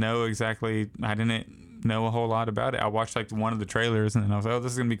didn't know a whole lot about it. I watched like one of the trailers, and then I was like, oh,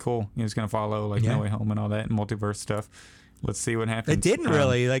 this is gonna be cool. It's gonna follow like No Way Home and all that and multiverse stuff. Let's see what happens. It didn't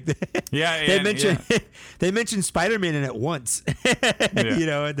really like. They mentioned Spider-Man in it once.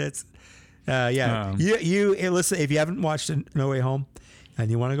 And that's you listen, if you haven't watched No Way Home and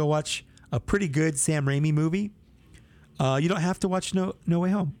you want to go watch a pretty good Sam Raimi movie, you don't have to watch No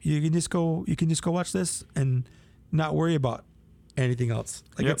Way Home. You can just go watch this and not worry about anything else.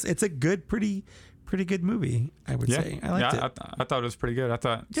 Like it's a good, pretty good movie, I would say. I liked it. I thought it was pretty good. I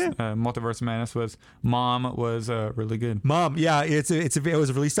thought Multiverse of Madness was really good. Mom, it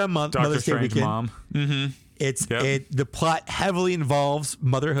was released on Mother's Day weekend. Mom. Mm-hmm. The plot heavily involves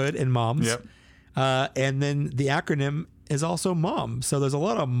motherhood and moms. Yep. And then the acronym is also mom. So there's a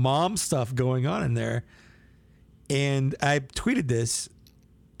lot of mom stuff going on in there. And I tweeted this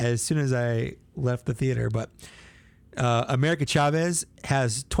as soon as I left the theater, but America Chavez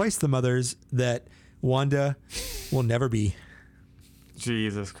has twice the mothers that Wanda will never be.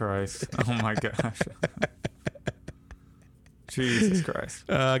 Jesus Christ. Oh my gosh. Jesus Christ.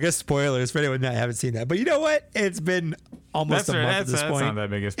 I guess spoilers for anyone that haven't seen that. But you know what? It's been almost a month at this point. That's not that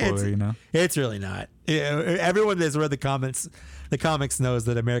big a spoiler, It's really not. Everyone that's read the comics knows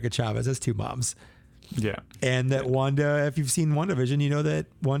that America Chavez has 2 moms. Yeah. And that Wanda, if you've seen WandaVision, you know that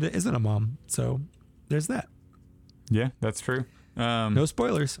Wanda isn't a mom. So there's that. Yeah, that's true. No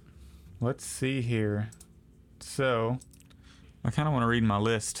spoilers. Let's see here. So I kind of want to read my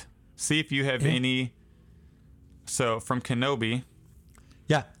list. See if you have any. So from Kenobi,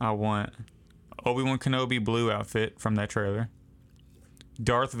 I want Obi-Wan Kenobi blue outfit from that trailer.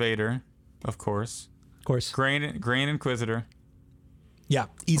 Darth Vader, of course. Grand Inquisitor. Yeah,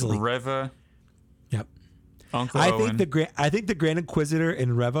 easily. Reva. Yep. Uncle Owen. I think the Grand Inquisitor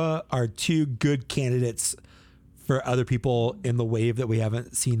and Reva are 2 good candidates for other people in the wave that we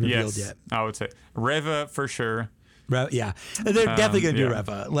haven't seen revealed yet. I would say Reva for sure. Yeah, they're definitely going to do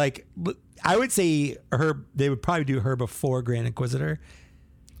Reva. Like, I would say they would probably do her before Grand Inquisitor,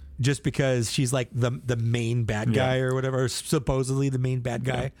 just because she's like the main bad guy or whatever, or supposedly the main bad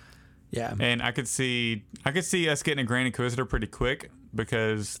guy. Yeah. And I could see us getting a Grand Inquisitor pretty quick,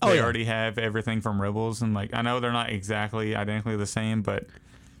 because they already have everything from Rebels, and like I know they're not exactly identically the same, but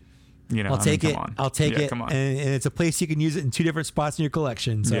I'll take it. Come on. And it's a place you can use it in 2 different spots in your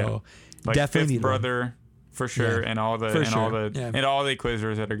collection. So like definitely Fifth Brother for sure, and all the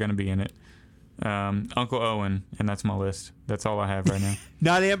Inquisitors that are going to be in it. Uncle Owen, and that's my list. That's all I have right now.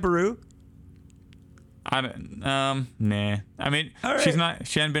 Not Aunt Beru? Nah. I mean, right. she's not.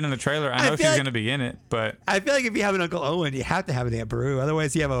 She hadn't been in the trailer. I know she's gonna be in it, but I feel like if you have an Uncle Owen, you have to have an Aunt Beru.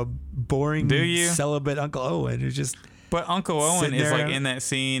 Otherwise, you have a boring, celibate Uncle Owen who's just. But Uncle Owen is like in that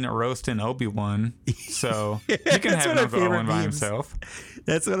scene roasting Obi-Wan, so you can have Uncle Owen by himself.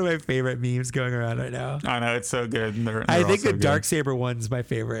 That's one of my favorite memes going around right now. I know, it's so good. I think the Darksaber one's my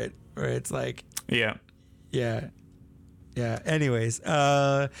favorite, where it's like, yeah. Anyways,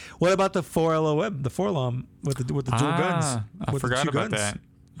 what about the 4LOM, the 4LOM with the dual guns? I forgot about that.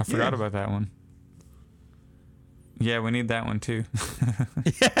 I forgot about that one. Yeah, we need that one too.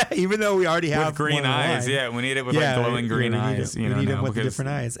 Yeah, even though we already have with green eyes. Yeah, we need it with like glowing green eyes. We need him with different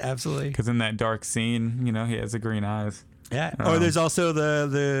eyes. Absolutely. Because in that dark scene, he has the green eyes. Yeah. Or there's also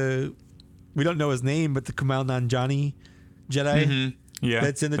the we don't know his name, but the Kumail Nanjiani Jedi. Mm-hmm. Yeah,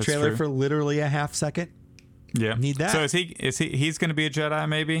 that's in the trailer for literally a half second. Yeah, need that. So he's going to be a Jedi?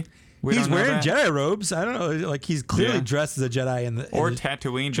 Maybe he's wearing Jedi robes. I don't know. Like he's clearly dressed as a Jedi in the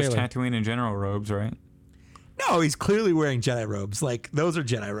Tatooine, just Tatooine in general robes, right? No, he's clearly wearing Jedi robes. Like those are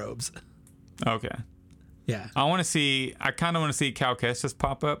Jedi robes. Okay. Yeah. I kind of want to see Cal Kestis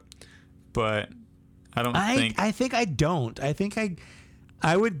pop up, but I don't think. I think I don't. I think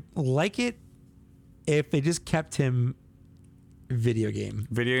I would like it if they just kept him video game.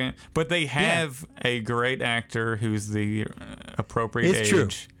 But they have a great actor who's the appropriate age. True.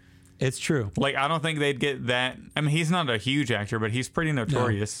 It's true. Like I don't think they'd get that. I mean, he's not a huge actor, but he's pretty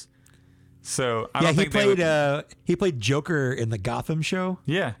notorious. No. So I don't think he played Joker in the Gotham show.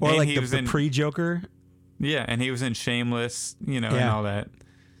 Yeah, or like the pre-Joker. Yeah, and he was in Shameless, and all that.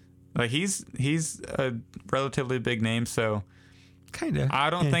 Like he's a relatively big name, so kind of.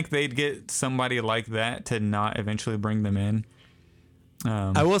 I don't think they'd get somebody like that to not eventually bring them in.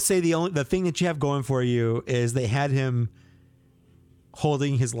 I will say the thing that you have going for you is they had him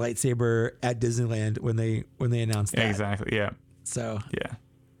holding his lightsaber at Disneyland when they announced that. Exactly. Yeah. So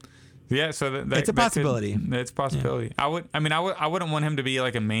yeah, so that it's a possibility. It's a possibility. Yeah. I wouldn't want him to be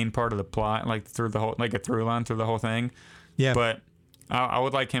like a main part of the plot, like through the whole, like a through line through the whole thing. Yeah. But I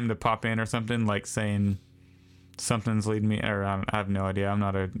would like him to pop in or something, like saying something's leading me, or I have no idea. I'm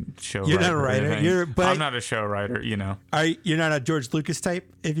not a show writer. You're not a writer. I'm not a show writer, You're not a George Lucas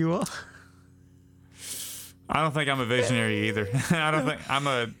type, if you will? I don't think I'm a visionary either. I don't think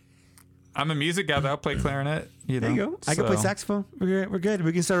I'm a music guy that'll play clarinet. There you go. I can play saxophone. We're good.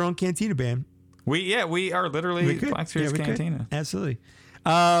 We can start our own cantina band. We are literally Black Series Cantina. Could. Absolutely.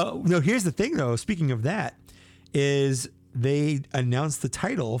 No, here's the thing though. Speaking of that, is they announced the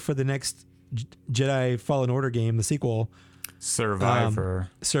title for the next Jedi Fallen Order game, the sequel, Survivor,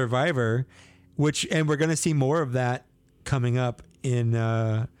 and we're going to see more of that coming up in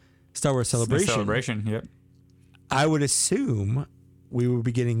Star Wars Celebration. Yep. I would assume we will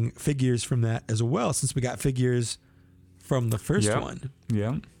be getting figures from that as well, since we got figures from the first one.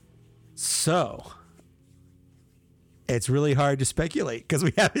 Yeah. So it's really hard to speculate because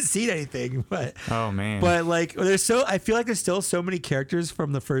we haven't seen anything. But like I feel like there's still so many characters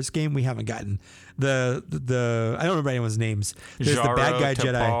from the first game we haven't gotten. The I don't remember anyone's names. There's Jaro, the bad guy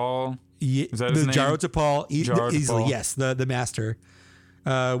T'Pol. Jedi. Is that his name? Jaro T'Pol. Jaro Easily, T'Pol. yes. The master.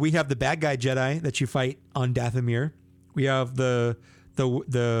 We have the bad guy Jedi that you fight on Dathomir. We have the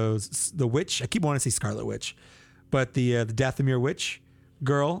witch. I keep wanting to say Scarlet Witch, but the Dathomir witch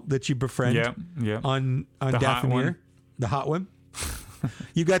girl that you befriend on Dathomir, the hot one.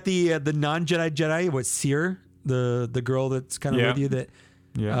 You got the non-Jedi, Seer, the girl that's kind of with you that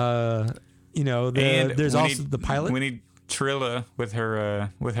there's also the pilot. We need Trilla with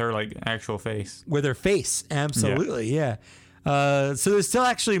her like actual face. With her face, absolutely, yeah. So there's still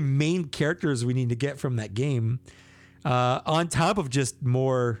actually main characters we need to get from that game, on top of just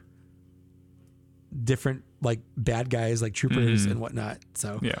more different like bad guys like troopers and whatnot.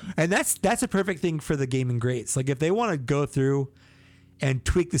 So and that's a perfect thing for the gaming greats. Like if they want to go through and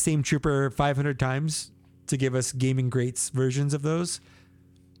tweak the same trooper 500 times to give us gaming greats versions of those,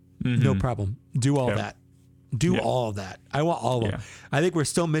 no problem. Do all that. Do all of that. I want all of them. I think we're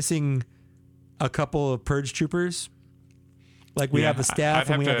still missing a couple of purge troopers. Like we have the staff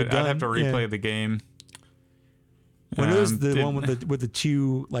and we have the gun. I'd have to replay the game. When it was the one with the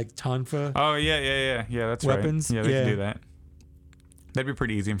two like Tonfa. Oh yeah, that's weapons. Right. Yeah, they can do that. That'd be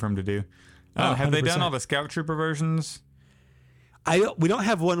pretty easy for them to do. Have they done all the Scout Trooper versions? We don't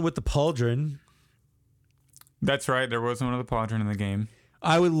have one with the Pauldron. That's right. There was one with the Pauldron in the game.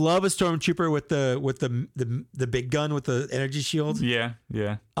 I would love a Stormtrooper with the big gun with the energy shield. Yeah.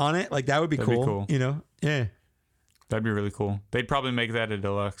 On it, like that would be cool. You know, yeah. That'd be really cool. They'd probably make that a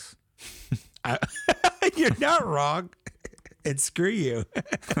deluxe. You're not wrong. And screw you.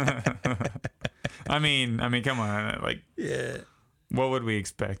 I mean, come on. Like, yeah. What would we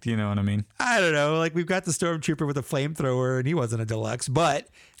expect? You know what I mean? I don't know. Like, we've got the Stormtrooper with a flamethrower, and he wasn't a deluxe. But at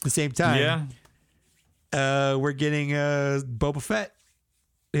the same time, we're getting Boba Fett,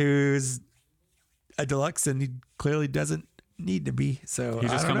 who's a deluxe, and he clearly doesn't need to be. So he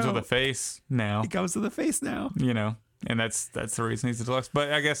just comes with a face now. He comes with a face now. You know, and that's the reason he's a deluxe.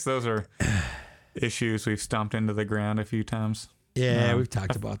 But I guess those are issues we've stomped into the ground a few times. Yeah, we've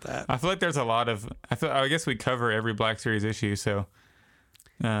talked about that. I feel like there's a lot of. I guess we cover every Black Series issue, so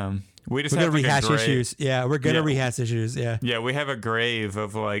we're gonna rehash issues. Yeah, we're gonna rehash issues. Yeah. Yeah, we have a grave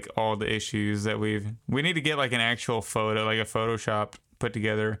of like all the issues that we need to get like an actual photo, like a Photoshop put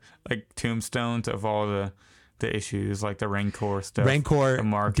together, like tombstones of all the issues, like the Rancor stuff, the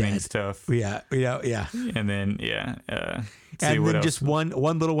marketing stuff. Yeah. And then and then just one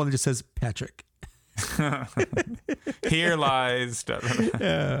little one that just says Patrick. Here lies stuff. It's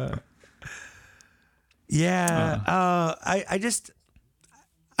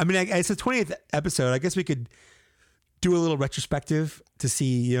the 20th episode. I guess we could do a little retrospective to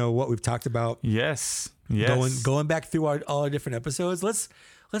see, what we've talked about. Yes. Going back through all our different episodes. Let's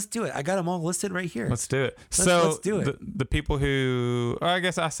do it. I got them all listed right here. Let's do it. Let's do it. The people who, I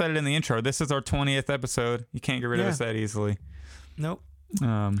guess I said it in the intro. This is our 20th episode. You can't get rid of us that easily. Nope.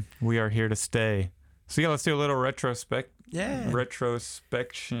 We are here to stay. So let's do a little retrospection.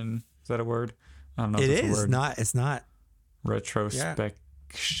 Is that a word? I don't know. It is. A word. It's not.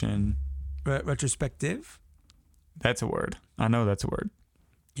 Retrospection. Retrospective. That's a word. I know that's a word.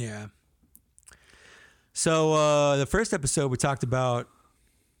 Yeah. So the first episode we talked about,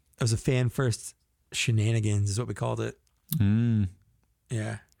 it was a fan first shenanigans is what we called it.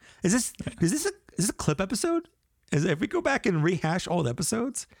 Yeah. Is this a clip episode? If we go back and rehash old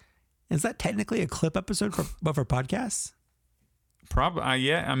episodes, is that technically a clip episode for podcasts? Probably,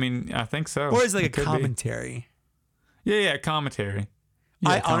 yeah. I mean, I think so. Or is it like a commentary? Yeah, commentary.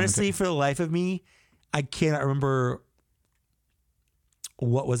 Yeah, honestly, for the life of me, I cannot remember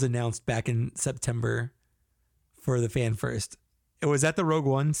what was announced back in September for the fan first. Was that the Rogue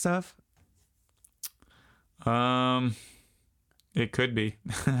One stuff? It could be.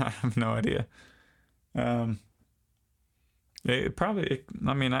 I have no idea. I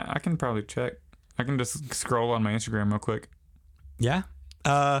can probably check. I can just scroll on my Instagram real quick. Yeah.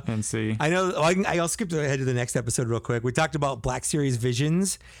 And see. I know. I'll skip ahead to the next episode real quick. We talked about Black Series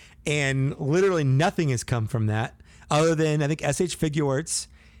Visions, and literally nothing has come from that other than I think SH Figuarts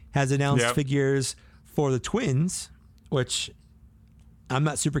has announced figures for the twins, which I'm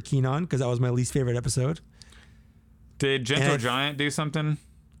not super keen on because that was my least favorite episode. Did Gentle Giant do something?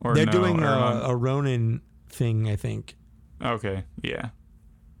 Or they're doing a Ronin thing, I think. Okay. Yeah.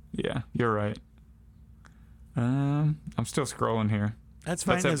 You're right. I'm still scrolling here. That's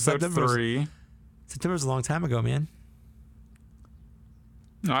fine. That's episode 3. September was a long time ago, man.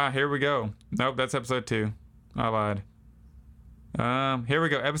 Here we go. Nope, that's episode 2. I lied. Here we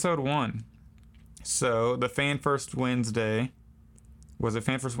go. Episode 1. So the Fan First Wednesday. Was it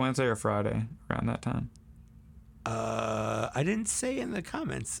Fan First Wednesday or Friday around that time? I didn't say in the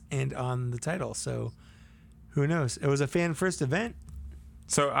comments and on the title, so who knows? It was a Fan First event.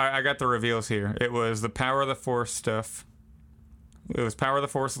 So I got the reveals here. It was the Power of the Force stuff. It was Power of the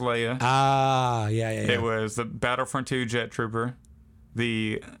Force Leia. Yeah. It was the Battlefront 2 Jet Trooper,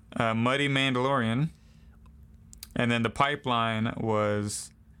 the Muddy Mandalorian, and then the pipeline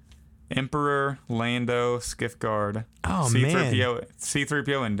was Emperor, Lando, Skiff Guard,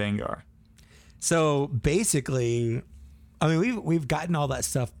 C-3PO, and Dengar. So basically, I mean, we've gotten all that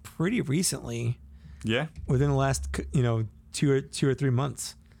stuff pretty recently. Yeah. Within the last, 2 or 3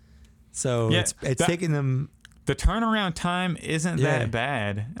 months. So it's taking them. The turnaround time isn't that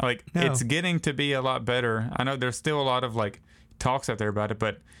bad. Like it's getting to be a lot better. I know there's still a lot of like talks out there about it,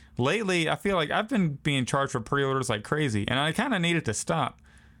 but lately I feel like I've been being charged for pre-orders like crazy, and I kind of need it to stop.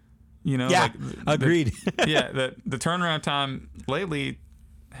 Agreed. The turnaround time lately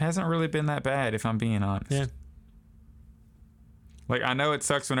hasn't really been that bad, if I'm being honest. Yeah. Like I know it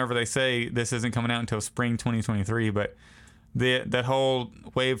sucks whenever they say this isn't coming out until spring 2023, but that whole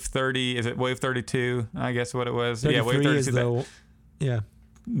Wave 30, is it Wave 32? I guess what it was. Yeah, Wave 32.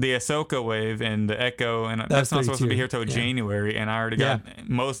 The Ahsoka wave and the Echo, and that's not supposed to be here till January, and I already got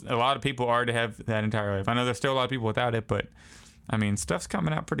a lot of people already have that entire wave. I know there's still a lot of people without it, but I mean, stuff's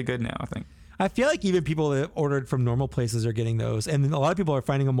coming out pretty good now, I think. I feel like even people that ordered from normal places are getting those, and a lot of people are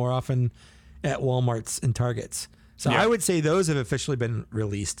finding them more often at Walmarts and Targets. So I would say those have officially been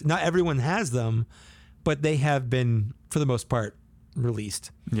released. Not everyone has them, but they have been, for the most part, released.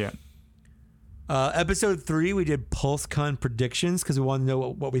 Yeah. Episode 3, we did PulseCon predictions because we wanted to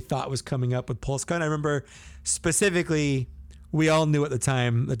know what we thought was coming up with PulseCon. I remember specifically, we all knew at the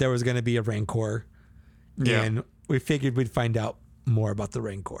time that there was going to be a Rancor. Yeah. And we figured we'd find out more about the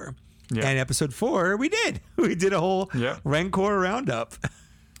Rancor. Yeah. And episode 4, we did. We did a whole Rancor roundup.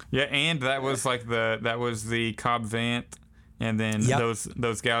 Yeah, and that was like the Cobb Vanth, and then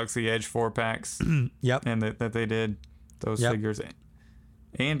those Galaxy Edge 4-packs. Yep. And that they did those figures.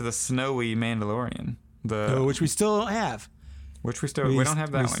 And the Snowy Mandalorian, which we still don't have. We don't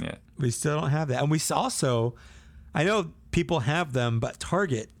have that one yet. We still don't have that, and we also, I know people have them, but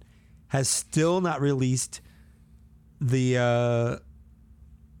Target has still not released their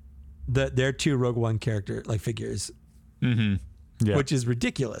 2 Rogue One character figures. Mm-hmm. Yeah. Which is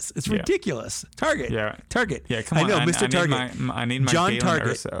ridiculous. It's ridiculous. Target. Yeah. Target. Yeah. Come on. I know, Mr. Target. I need my John Galen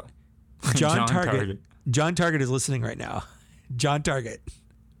Target. Erso. John Target. John Target is listening right now. John Target.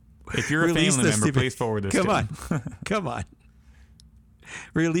 If you're a family member, please forward this. Come on. Come on.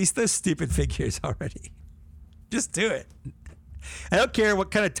 Release those stupid figures already. Just do it. I don't care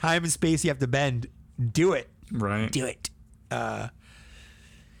what kind of time and space you have to bend. Do it. Right. Do it.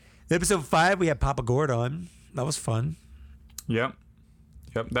 Episode 5, we had Papa Gord on. That was fun. Yep.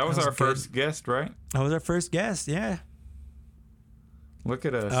 That was our first guest, right? That was our first guest, yeah. Look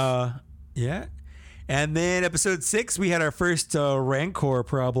at us. Yeah. And then episode 6, we had our first Rancor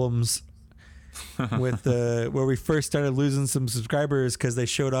problems with where we first started losing some subscribers because they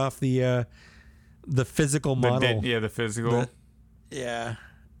showed off the physical model. The physical. Yeah.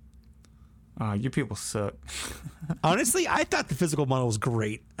 You people suck. Honestly, I thought the physical model was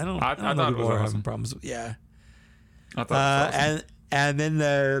great. I thought people were having problems. Yeah. I thought it was awesome. And then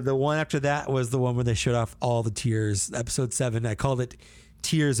the one after that was the one where they showed off all the tiers. Episode 7, I called it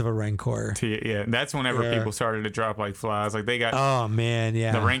Tears of a Rancor. Yeah, that's whenever people started to drop like flies. Like they got. Oh man,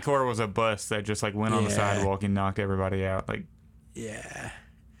 yeah. The Rancor was a bus that just like went on the sidewalk and knocked everybody out. Like. Yeah.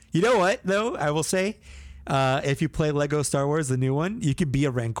 You know what though? I will say, if you play Lego Star Wars, the new one, you could be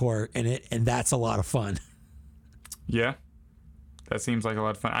a Rancor in it, and that's a lot of fun. Yeah, that seems like a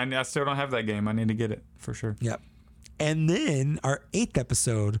lot of fun. I still don't have that game. I need to get it for sure. Yep. And then our 8th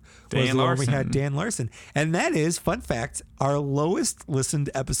episode was the one we had Dan Larson. And that is, fun fact, our lowest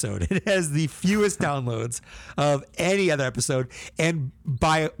listened episode. It has the fewest downloads of any other episode, and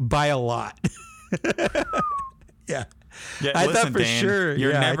by a lot. Yeah. I thought for Dan, sure.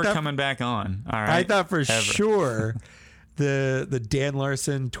 You're never coming back on. All right. I thought for sure the Dan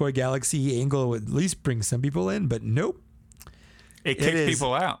Larson Toy Galaxy angle would at least bring some people in, but nope. It kicked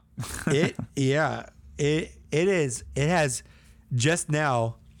people out. It has just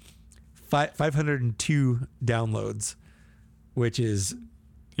now 502 downloads, which is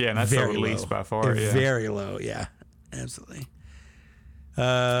and that's the least by far. Very low. Yeah, absolutely.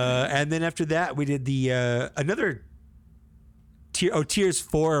 And then after that, we did the another Tears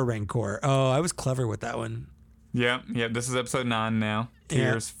for a Rancor. Oh, I was clever with that one. Yeah. This is episode 9 now.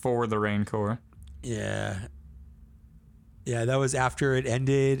 Tears for the Rancor. Yeah. Yeah, that was after it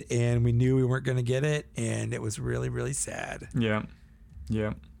ended, and we knew we weren't going to get it, and it was really, really sad. Yeah.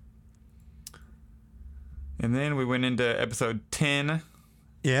 And then we went into episode 10.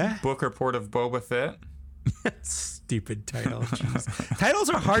 Yeah. Book Report of Boba Fett. Stupid title. Jeez.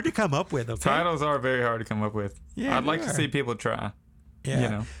 Titles are hard to come up with. Okay? Titles are very hard to come up with. Yeah, I'd like to see people try.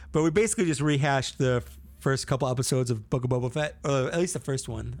 Yeah. But we basically just rehashed the first couple episodes of Book of Boba Fett, or at least the first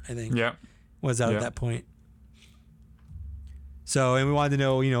one, I think. Yeah. Was out at that point. So, and we wanted to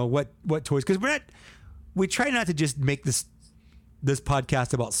know, what toys, because we try not to just make this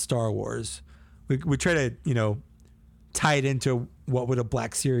podcast about Star Wars. We try to, tie it into what would a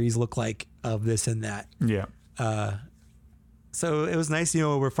Black Series look like of this and that. Yeah. So it was nice,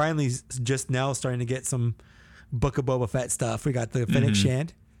 we're finally just now starting to get some Book of Boba Fett stuff. We got the Fennec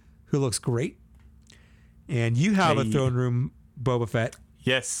Shand, who looks great. And you have a Throne Room Boba Fett.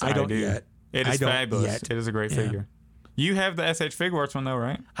 Yes, I don't yet. It is fabulous. It is a great figure. You have the SH Figuarts one though,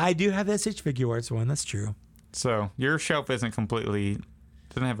 right? I do have the SH Figuarts one. That's true. So your shelf isn't doesn't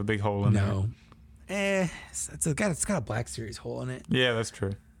have a big hole in there. No. It's got a Black Series hole in it. Yeah, that's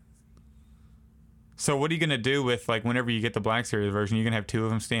true. So what are you going to do with, whenever you get the Black Series version, you going to have 2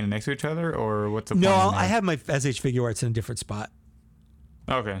 of them standing next to each other, or what's the plan? No, I have my SH Figuarts in a different spot.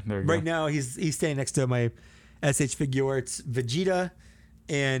 Okay, there you go. Right now, he's standing next to my SH Figuarts Vegeta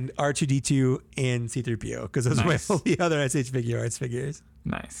and R2-D2 and C-3PO, because those are my only other SH Figuarts figures.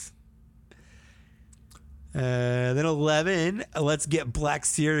 Nice. Then 11, let's get Black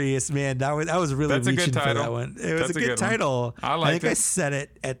Series. Man, that was really reaching for that one. It was a good title. I think I said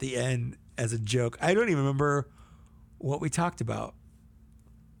it at the end as a joke. I don't even remember what we talked about.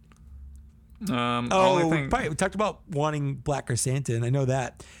 Probably, we talked about wanting Black Chrysanthemum. I know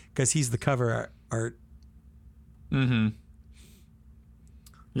that because he's the cover art. Mm-hmm.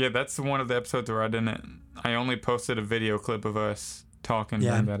 Yeah, that's one of the episodes where I only posted a video clip of us talking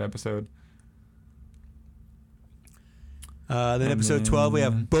during that episode. Then episode 12, we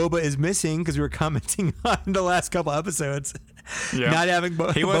have Boba is missing because we were commenting on the last couple episodes. Yeah. Not having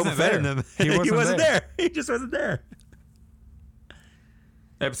Boba Fett in them. He wasn't there. He just wasn't there.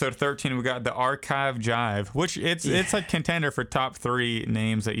 Episode 13, we got the Archive Jive, which it's a contender for top 3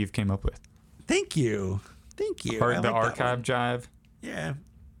 names that you've came up with. Thank you. Or the Archive Jive. Yeah.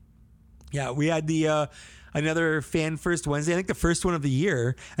 Yeah, we had the another Fan First Wednesday. I think the first one of the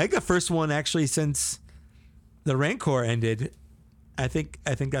year. I think the first one actually since the Rancor ended. I think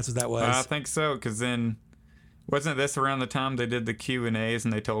that's what that was. I think so, because then wasn't this around the time they did the Q&As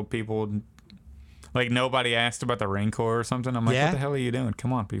and they told people, like, nobody asked about the Rancor or something? I'm like, what the hell are you doing?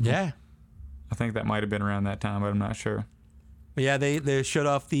 Come on, people. Yeah. I think that might have been around that time, but I'm not sure. But yeah, they showed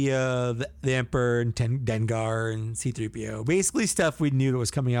off the Emperor and Dengar and C-3PO. Basically stuff we knew that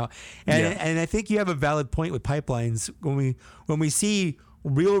was coming out. And I think you have a valid point with pipelines. When we see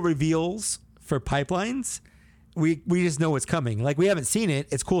real reveals for pipelines, we just know what's coming. Like, we haven't seen it.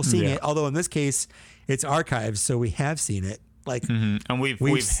 It's cool seeing it. Although in this case, it's archives, so we have seen it. Like, and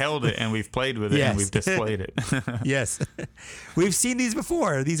we've held it and we've played with it and we've displayed it. Yes. We've seen these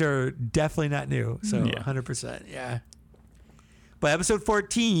before. These are definitely not new. So 100%. Yeah. But episode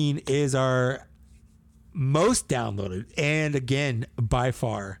 14 is our most downloaded and, again, by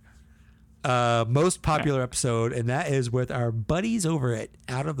far most popular episode, and that is with our buddies over at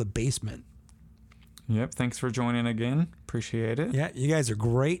Out of the Basement. Yep. Thanks for joining again. Appreciate it. Yeah, you guys are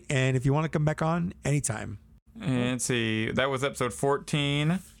great. And if you want to come back on, anytime. And see, that was episode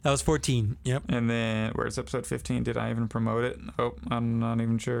 14. That was 14. Yep. And then where's episode 15? Did I even promote it? Oh, I'm not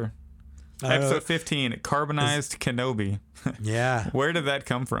even sure. Episode 15, Carbonized Kenobi. Yeah. Where did that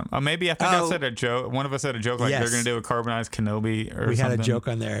come from? Maybe I think I said a joke. One of us said a joke like they're going to do a Carbonized Kenobi or something. We had a joke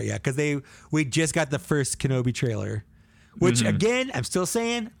on there, yeah, because we just got the first Kenobi trailer, which again, I'm still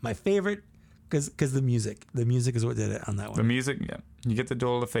saying my favorite because the music is what did it on that one. The music, yeah. You get the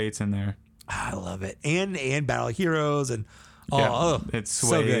Duel of Fates in there. I love it. And Battle of Heroes and it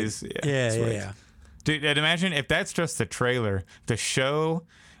sways. So good. Yeah. Dude, imagine if that's just the trailer. The show,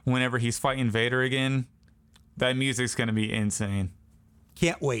 whenever he's fighting Vader again, that music's going to be insane.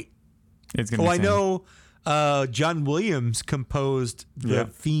 Can't wait. It's going to be insane. I know John Williams composed the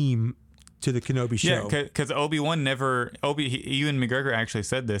theme to the Kenobi show. Yeah, because Obi-Wan never... Ewan McGregor actually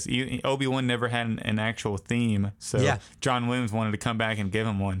said this. Obi-Wan never had an actual theme, so John Williams wanted to come back and give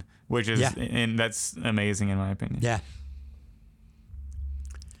him one, which is... And that's amazing in my opinion. Yeah.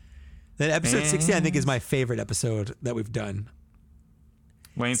 Then episode 16, I think, is my favorite episode that we've done.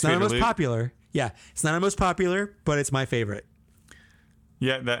 It's not our most popular. Yeah, it's not our most popular, but it's my favorite.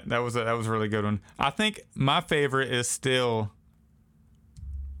 Yeah, that was a really good one. I think my favorite is still...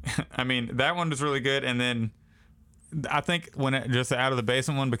 I mean, that one was really good, and then I think just Out of the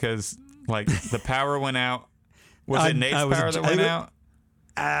Basement one, because like the power went out. Was it Nate's power that went out?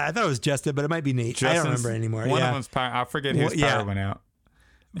 I thought it was Justin, but it might be Nate. I don't remember anymore. One of them's power. I forget whose power went out.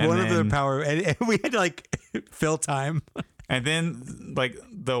 One of their power, and we had to like fill time. And then, like,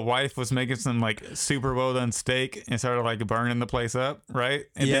 the wife was making some, like, super well done steak and started, like, burning the place up, right?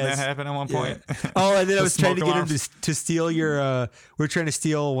 And then that happened at one point. Oh, and then I was trying to get him to steal your, we're trying to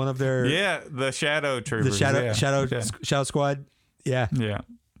steal one of their... Yeah, the Shadow Troopers. The Shadow Squad. Yeah. Yeah.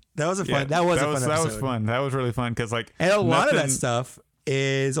 That was a fun, that was a fun episode. That was fun. That was really fun, because, like... And a lot of that stuff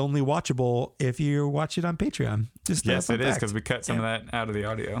is only watchable if you watch it on Patreon. Yes, it is, because we cut some of that out of the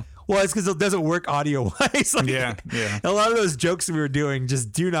audio. Well, it's because it doesn't work audio-wise. Like, yeah. A lot of those jokes we were doing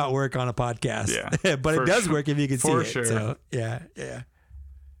just do not work on a podcast. Yeah. But it does work if you can see it. For sure. So, yeah.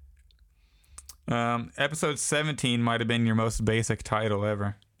 Episode 17 might have been your most basic title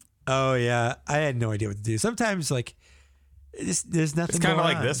ever. Oh, yeah. I had no idea what to do. Sometimes, like, there's nothing It's kind of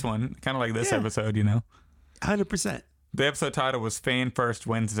like this one. Kind of like this episode, you know? 100%. The episode title was Fan First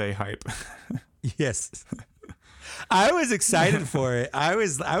Wednesday Hype. Yes. I was excited for it. I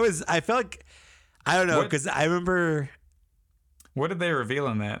felt like, I don't know, because I remember. What did they reveal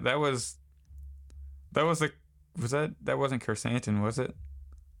in that? That wasn't Chrysanthemum, was it?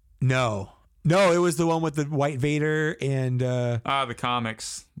 No, it was the one with the white Vader and. The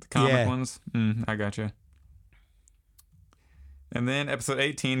comics. The comic ones. I gotcha. And then episode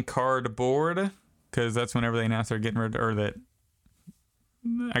 18, Cardboard, because that's whenever they announced they're getting rid of, or that,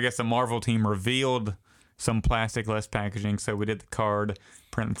 I guess the Marvel team revealed some plastic-less packaging, so we did the card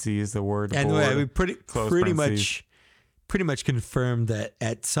parentheses, the word and board, we pretty much confirmed that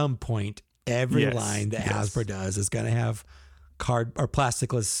at some point Every line that Hasbro does is going to have card or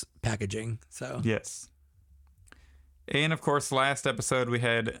plasticless packaging. So yes. And of course, last episode we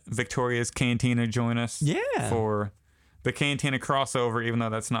had Victoria's Cantina join us. Yeah. For the Cantina crossover, even though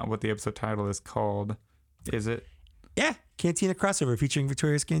that's not what the episode title is called, is it? Yeah, Cantina crossover featuring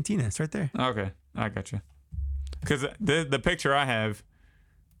Victoria's Cantina. It's right there. Okay, I got you. Because the picture I have,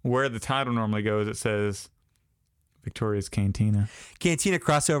 where the title normally goes, it says Victoria's Cantina. Cantina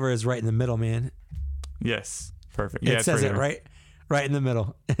crossover is right in the middle, man. Yes, perfect. It says it right in the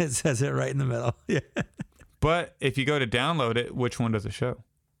middle. It says it right in the middle. Yeah. But if you go to download it, which one does it show?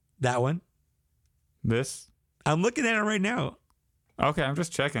 That one. This? I'm looking at it right now. Okay, I'm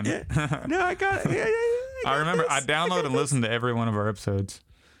just checking. Yeah. No, I got it. I remember I download and listen to every one of our episodes.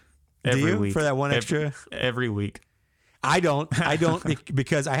 Every week. For that one extra? Every week. I don't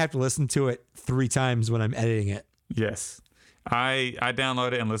because I have to listen to it 3 times when I'm editing it. Yes. I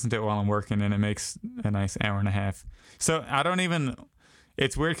download it and listen to it while I'm working, and it makes a nice hour and a half. So I don't even...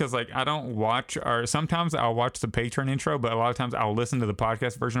 It's weird because I don't watch, or sometimes I'll watch the Patreon intro, but a lot of times I'll listen to the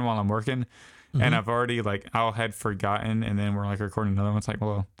podcast version while I'm working. Mm-hmm. And I've already had forgotten, and then we're recording another one. It's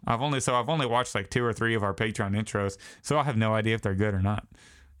well, I've only watched 2 or 3 of our Patreon intros, so I'll have no idea if they're good or not,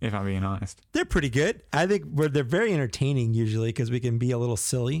 if I'm being honest. They're pretty good. I think they're very entertaining usually because we can be a little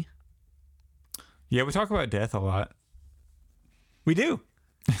silly. Yeah, we talk about death a lot. We do,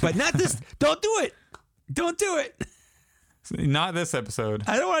 but not this. Don't do it. Don't do it. Not this episode.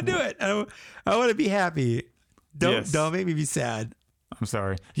 I don't want to do it. I want to be happy. Don't make me be sad. I'm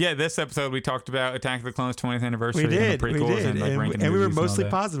sorry. Yeah, this episode we talked about Attack of the Clones 20th anniversary. We did. And the prequels and we were mostly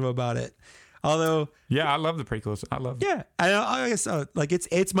positive about it. Although, yeah, I love the prequels. I love them. Yeah, I guess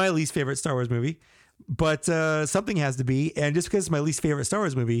it's my least favorite Star Wars movie, but something has to be. And just because it's my least favorite Star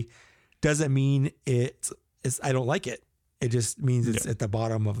Wars movie doesn't mean I don't like it. It just means it's at the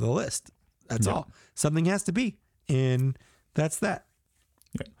bottom of the list. That's all. Something has to be, and that's that.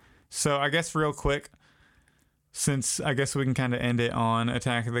 Yeah. So I guess real quick, since I guess we can kind of end it on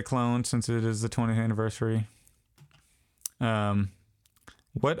Attack of the Clones since it is the 20th anniversary. I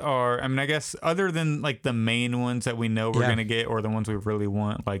guess other than the main ones that we know we're going to get, or the ones we really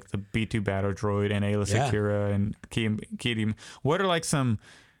want, like the B2 Battle Droid and Ayla Secura and Keating, what are some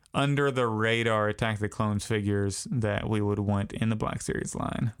under the radar Attack of the Clones figures that we would want in the Black Series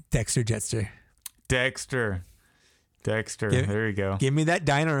line? Dexter Jetster. There you go. Give me that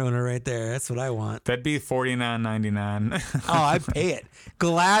diner owner right there. That's what I want. That'd be $49.99. Oh, I'd pay it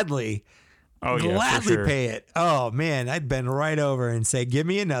gladly. Oh yeah, gladly for sure. Pay it. Oh man, I'd bend right over and say, "Give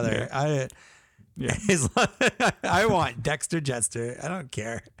me another." Yeah. I want Dexter Jetster. I don't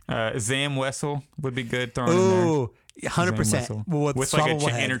care. Zam Wessel would be good thrown in there. 100%.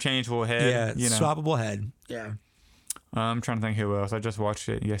 With interchangeable head. Yeah, swappable head. Yeah. I'm trying to think who else. I just watched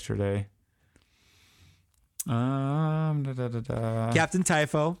it yesterday. Captain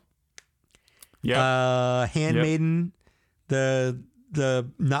Typho. Yeah. Handmaiden. The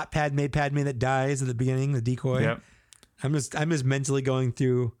not Padme that dies at the beginning, the decoy. Yep. I'm just mentally going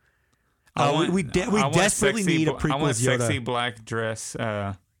through. We desperately need a prequel. I want Yoda. sexy black dress.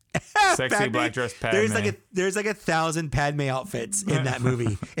 Sexy black dress Padme. There's 1,000 Padme outfits in that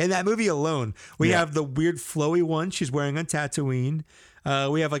movie. In that movie alone, we have the weird flowy one she's wearing on Tatooine.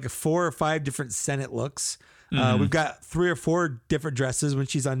 We have 4 or 5 different Senate looks. We've got 3 or 4 different dresses when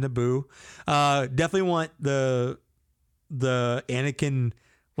she's on Naboo. Definitely want the Anakin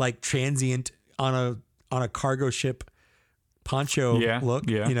transient on a cargo ship poncho look.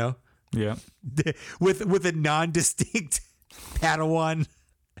 Yeah. You know. Yeah. With a non-distinct Padawan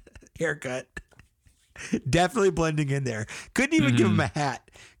haircut. Definitely blending in there. Couldn't even give him a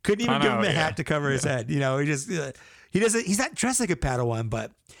hat. Couldn't even give him a hat to cover his head. You know, he's not dressed like a Padawan,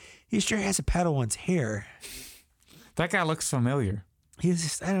 but he sure has a Padawan's hair. That guy looks familiar. He's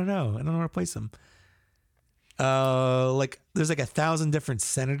just, I don't know where to place him. There's 1,000 different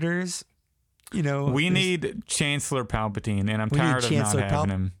senators. You know, we need Chancellor Palpatine, and I'm tired of not having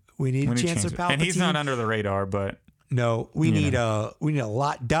him. We need Chancellor Palpatine, and he's not under the radar, but no, we need a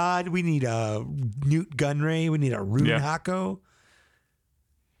Lot Dodd. We need a Newt Gunray. We need a Rune Hako.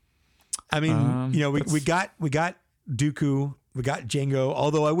 I mean, we got Dooku. We got Jango.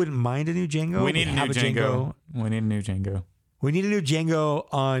 Although I wouldn't mind a new Jango. We need a new Jango. We need a new Jango. We need a new Jango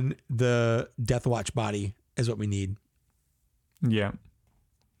on the Death Watch body. Is what we need. Yeah.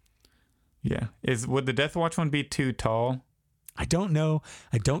 Yeah. Would the Death Watch one be too tall? I don't know.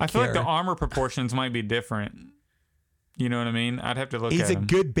 I feel like the armor proportions might be different. You know what I mean? I'd have to look at him. He's a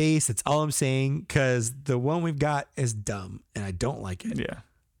good base. That's all I'm saying. Because the one we've got is dumb, and I don't like it. Yeah.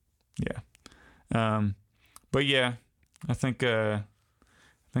 Yeah. But yeah, I think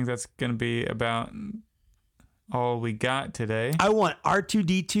think that's going to be about all we got today. I want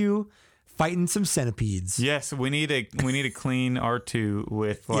R2-D2 fighting some centipedes. Yes, we need a clean R2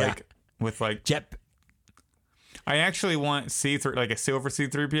 with Jet. I actually want C3, like a silver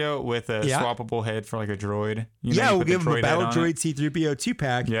C3PO with a swappable head for like a droid. We'll give him a battle droid C3PO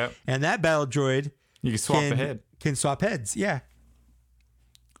 2-pack. Yep. And that battle droid you can swap the head. Can swap heads. Yeah.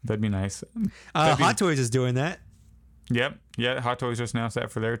 That'd be nice. Hot Toys is doing that. Yep. Yeah, Hot Toys just announced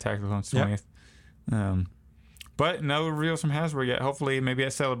that for their Tactical on 20th. Yep. But no reveals from Hasbro yet. Hopefully, maybe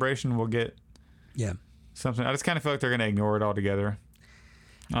at Celebration we'll get something. I just kind of feel like they're going to ignore it altogether.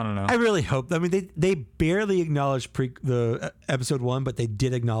 I don't know. I really hope. I mean, they barely acknowledged the episode 1, but they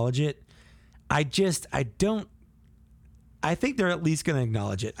did acknowledge it. I think they're at least going to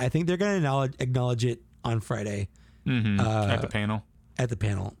acknowledge it. I think they're going to acknowledge it on Friday. Mm-hmm. At the panel. At the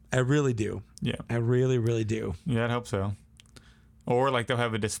panel. I really do. Yeah. I really, really do. Yeah, I'd hope so. Or like they'll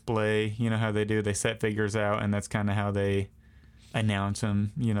have a display. You know how they do? They set figures out, and that's kind of how they announce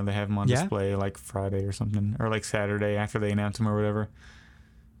them. You know, they have them on display like Friday or something, or like Saturday after they announce them or whatever.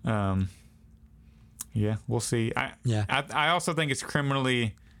 Yeah, we'll see. I also think it's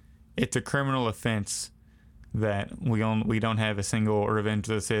a criminal offense that we don't have a single Revenge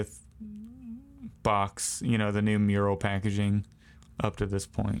of the Sith box, you know, the new mural packaging up to this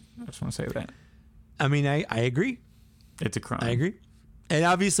point. I just want to say that. I mean, I agree. It's a crime. I agree. And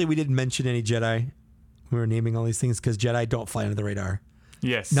obviously we didn't mention any Jedi. We were naming all these things because Jedi don't fly under the radar.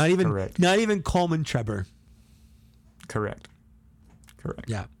 Yes. Not even Coleman Trebor. Correct.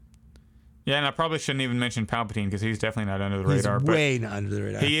 Yeah. Yeah, and I probably shouldn't even mention Palpatine because he's definitely not under the radar. He's way not under the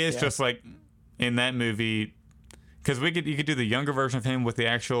radar. He is just like in that movie, because you could do the younger version of him with the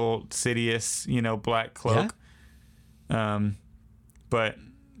actual Sidious, you know, black cloak. Yeah. But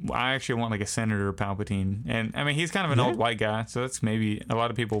I actually want like a Senator Palpatine, and I mean he's kind of an old white guy, so that's maybe a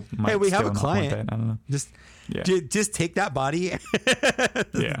lot of people might. Hey, we still have a not client. Want that. I don't know. Just take that body.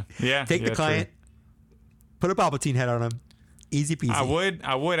 yeah. Take the client. True. Put a Palpatine head on him. Easy peasy.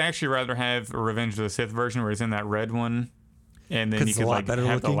 I would actually rather have a Revenge of the Sith version where he's in that red one, and then you could like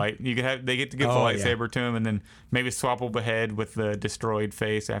have the light. You could have they get to give the lightsaber to him, and then maybe swapable head with the destroyed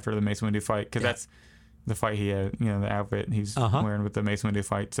face after the Mace Windu fight, because that's the fight he had. You know, the outfit he's wearing with the Mace Windu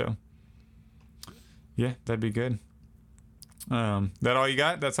fight. So yeah, that'd be good. That all you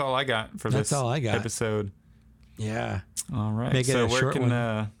got? That's all I got for this episode. Yeah. All right. So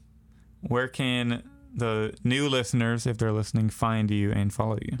where can the new listeners, if they're listening, find you and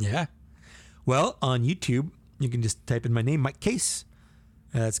follow you? Yeah. Well, on YouTube, you can just type in my name, Mike Case.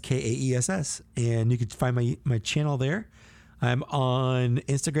 That's Kaess. And you can find my channel there. I'm on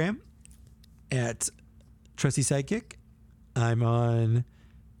Instagram at Trusty Sidekick. I'm on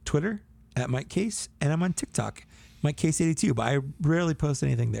Twitter at Mike Case. And I'm on TikTok, Mike Case 82. But I rarely post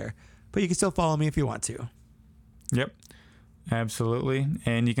anything there. But you can still follow me if you want to. Yep. Absolutely.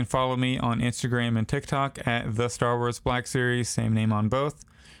 And you can follow me on Instagram and TikTok at the Star Wars Black Series, same name on both.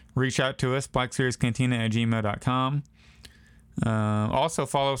 Reach out to us, blackseriescantina@gmail.com. Also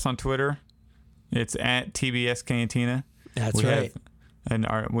follow us on Twitter. It's at TBS Cantina. That's right.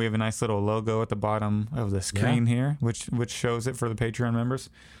 We have a nice little logo at the bottom of the screen here, which shows it for the Patreon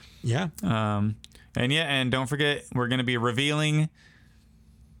members. Yeah. And don't forget, we're going to be revealing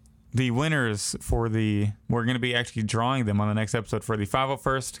the winners we're going to be actually drawing them on the next episode for the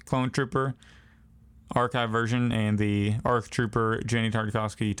 501st Clone Trooper archive version and the ARC Trooper Jenny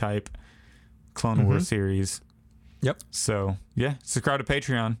Tartakovsky type Clone Wars series. Yep. So, yeah, subscribe to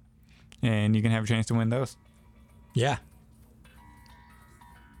Patreon and you can have a chance to win those. Yeah.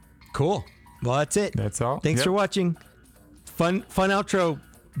 Cool. Well, that's it. That's all. Thanks for watching. Fun outro.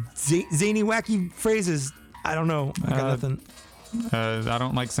 Zany, wacky phrases. I don't know. I got nothing. I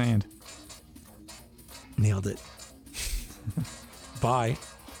don't like sand. Nailed it. Bye.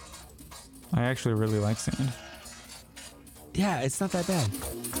 I actually really like sand. Yeah, it's not that bad.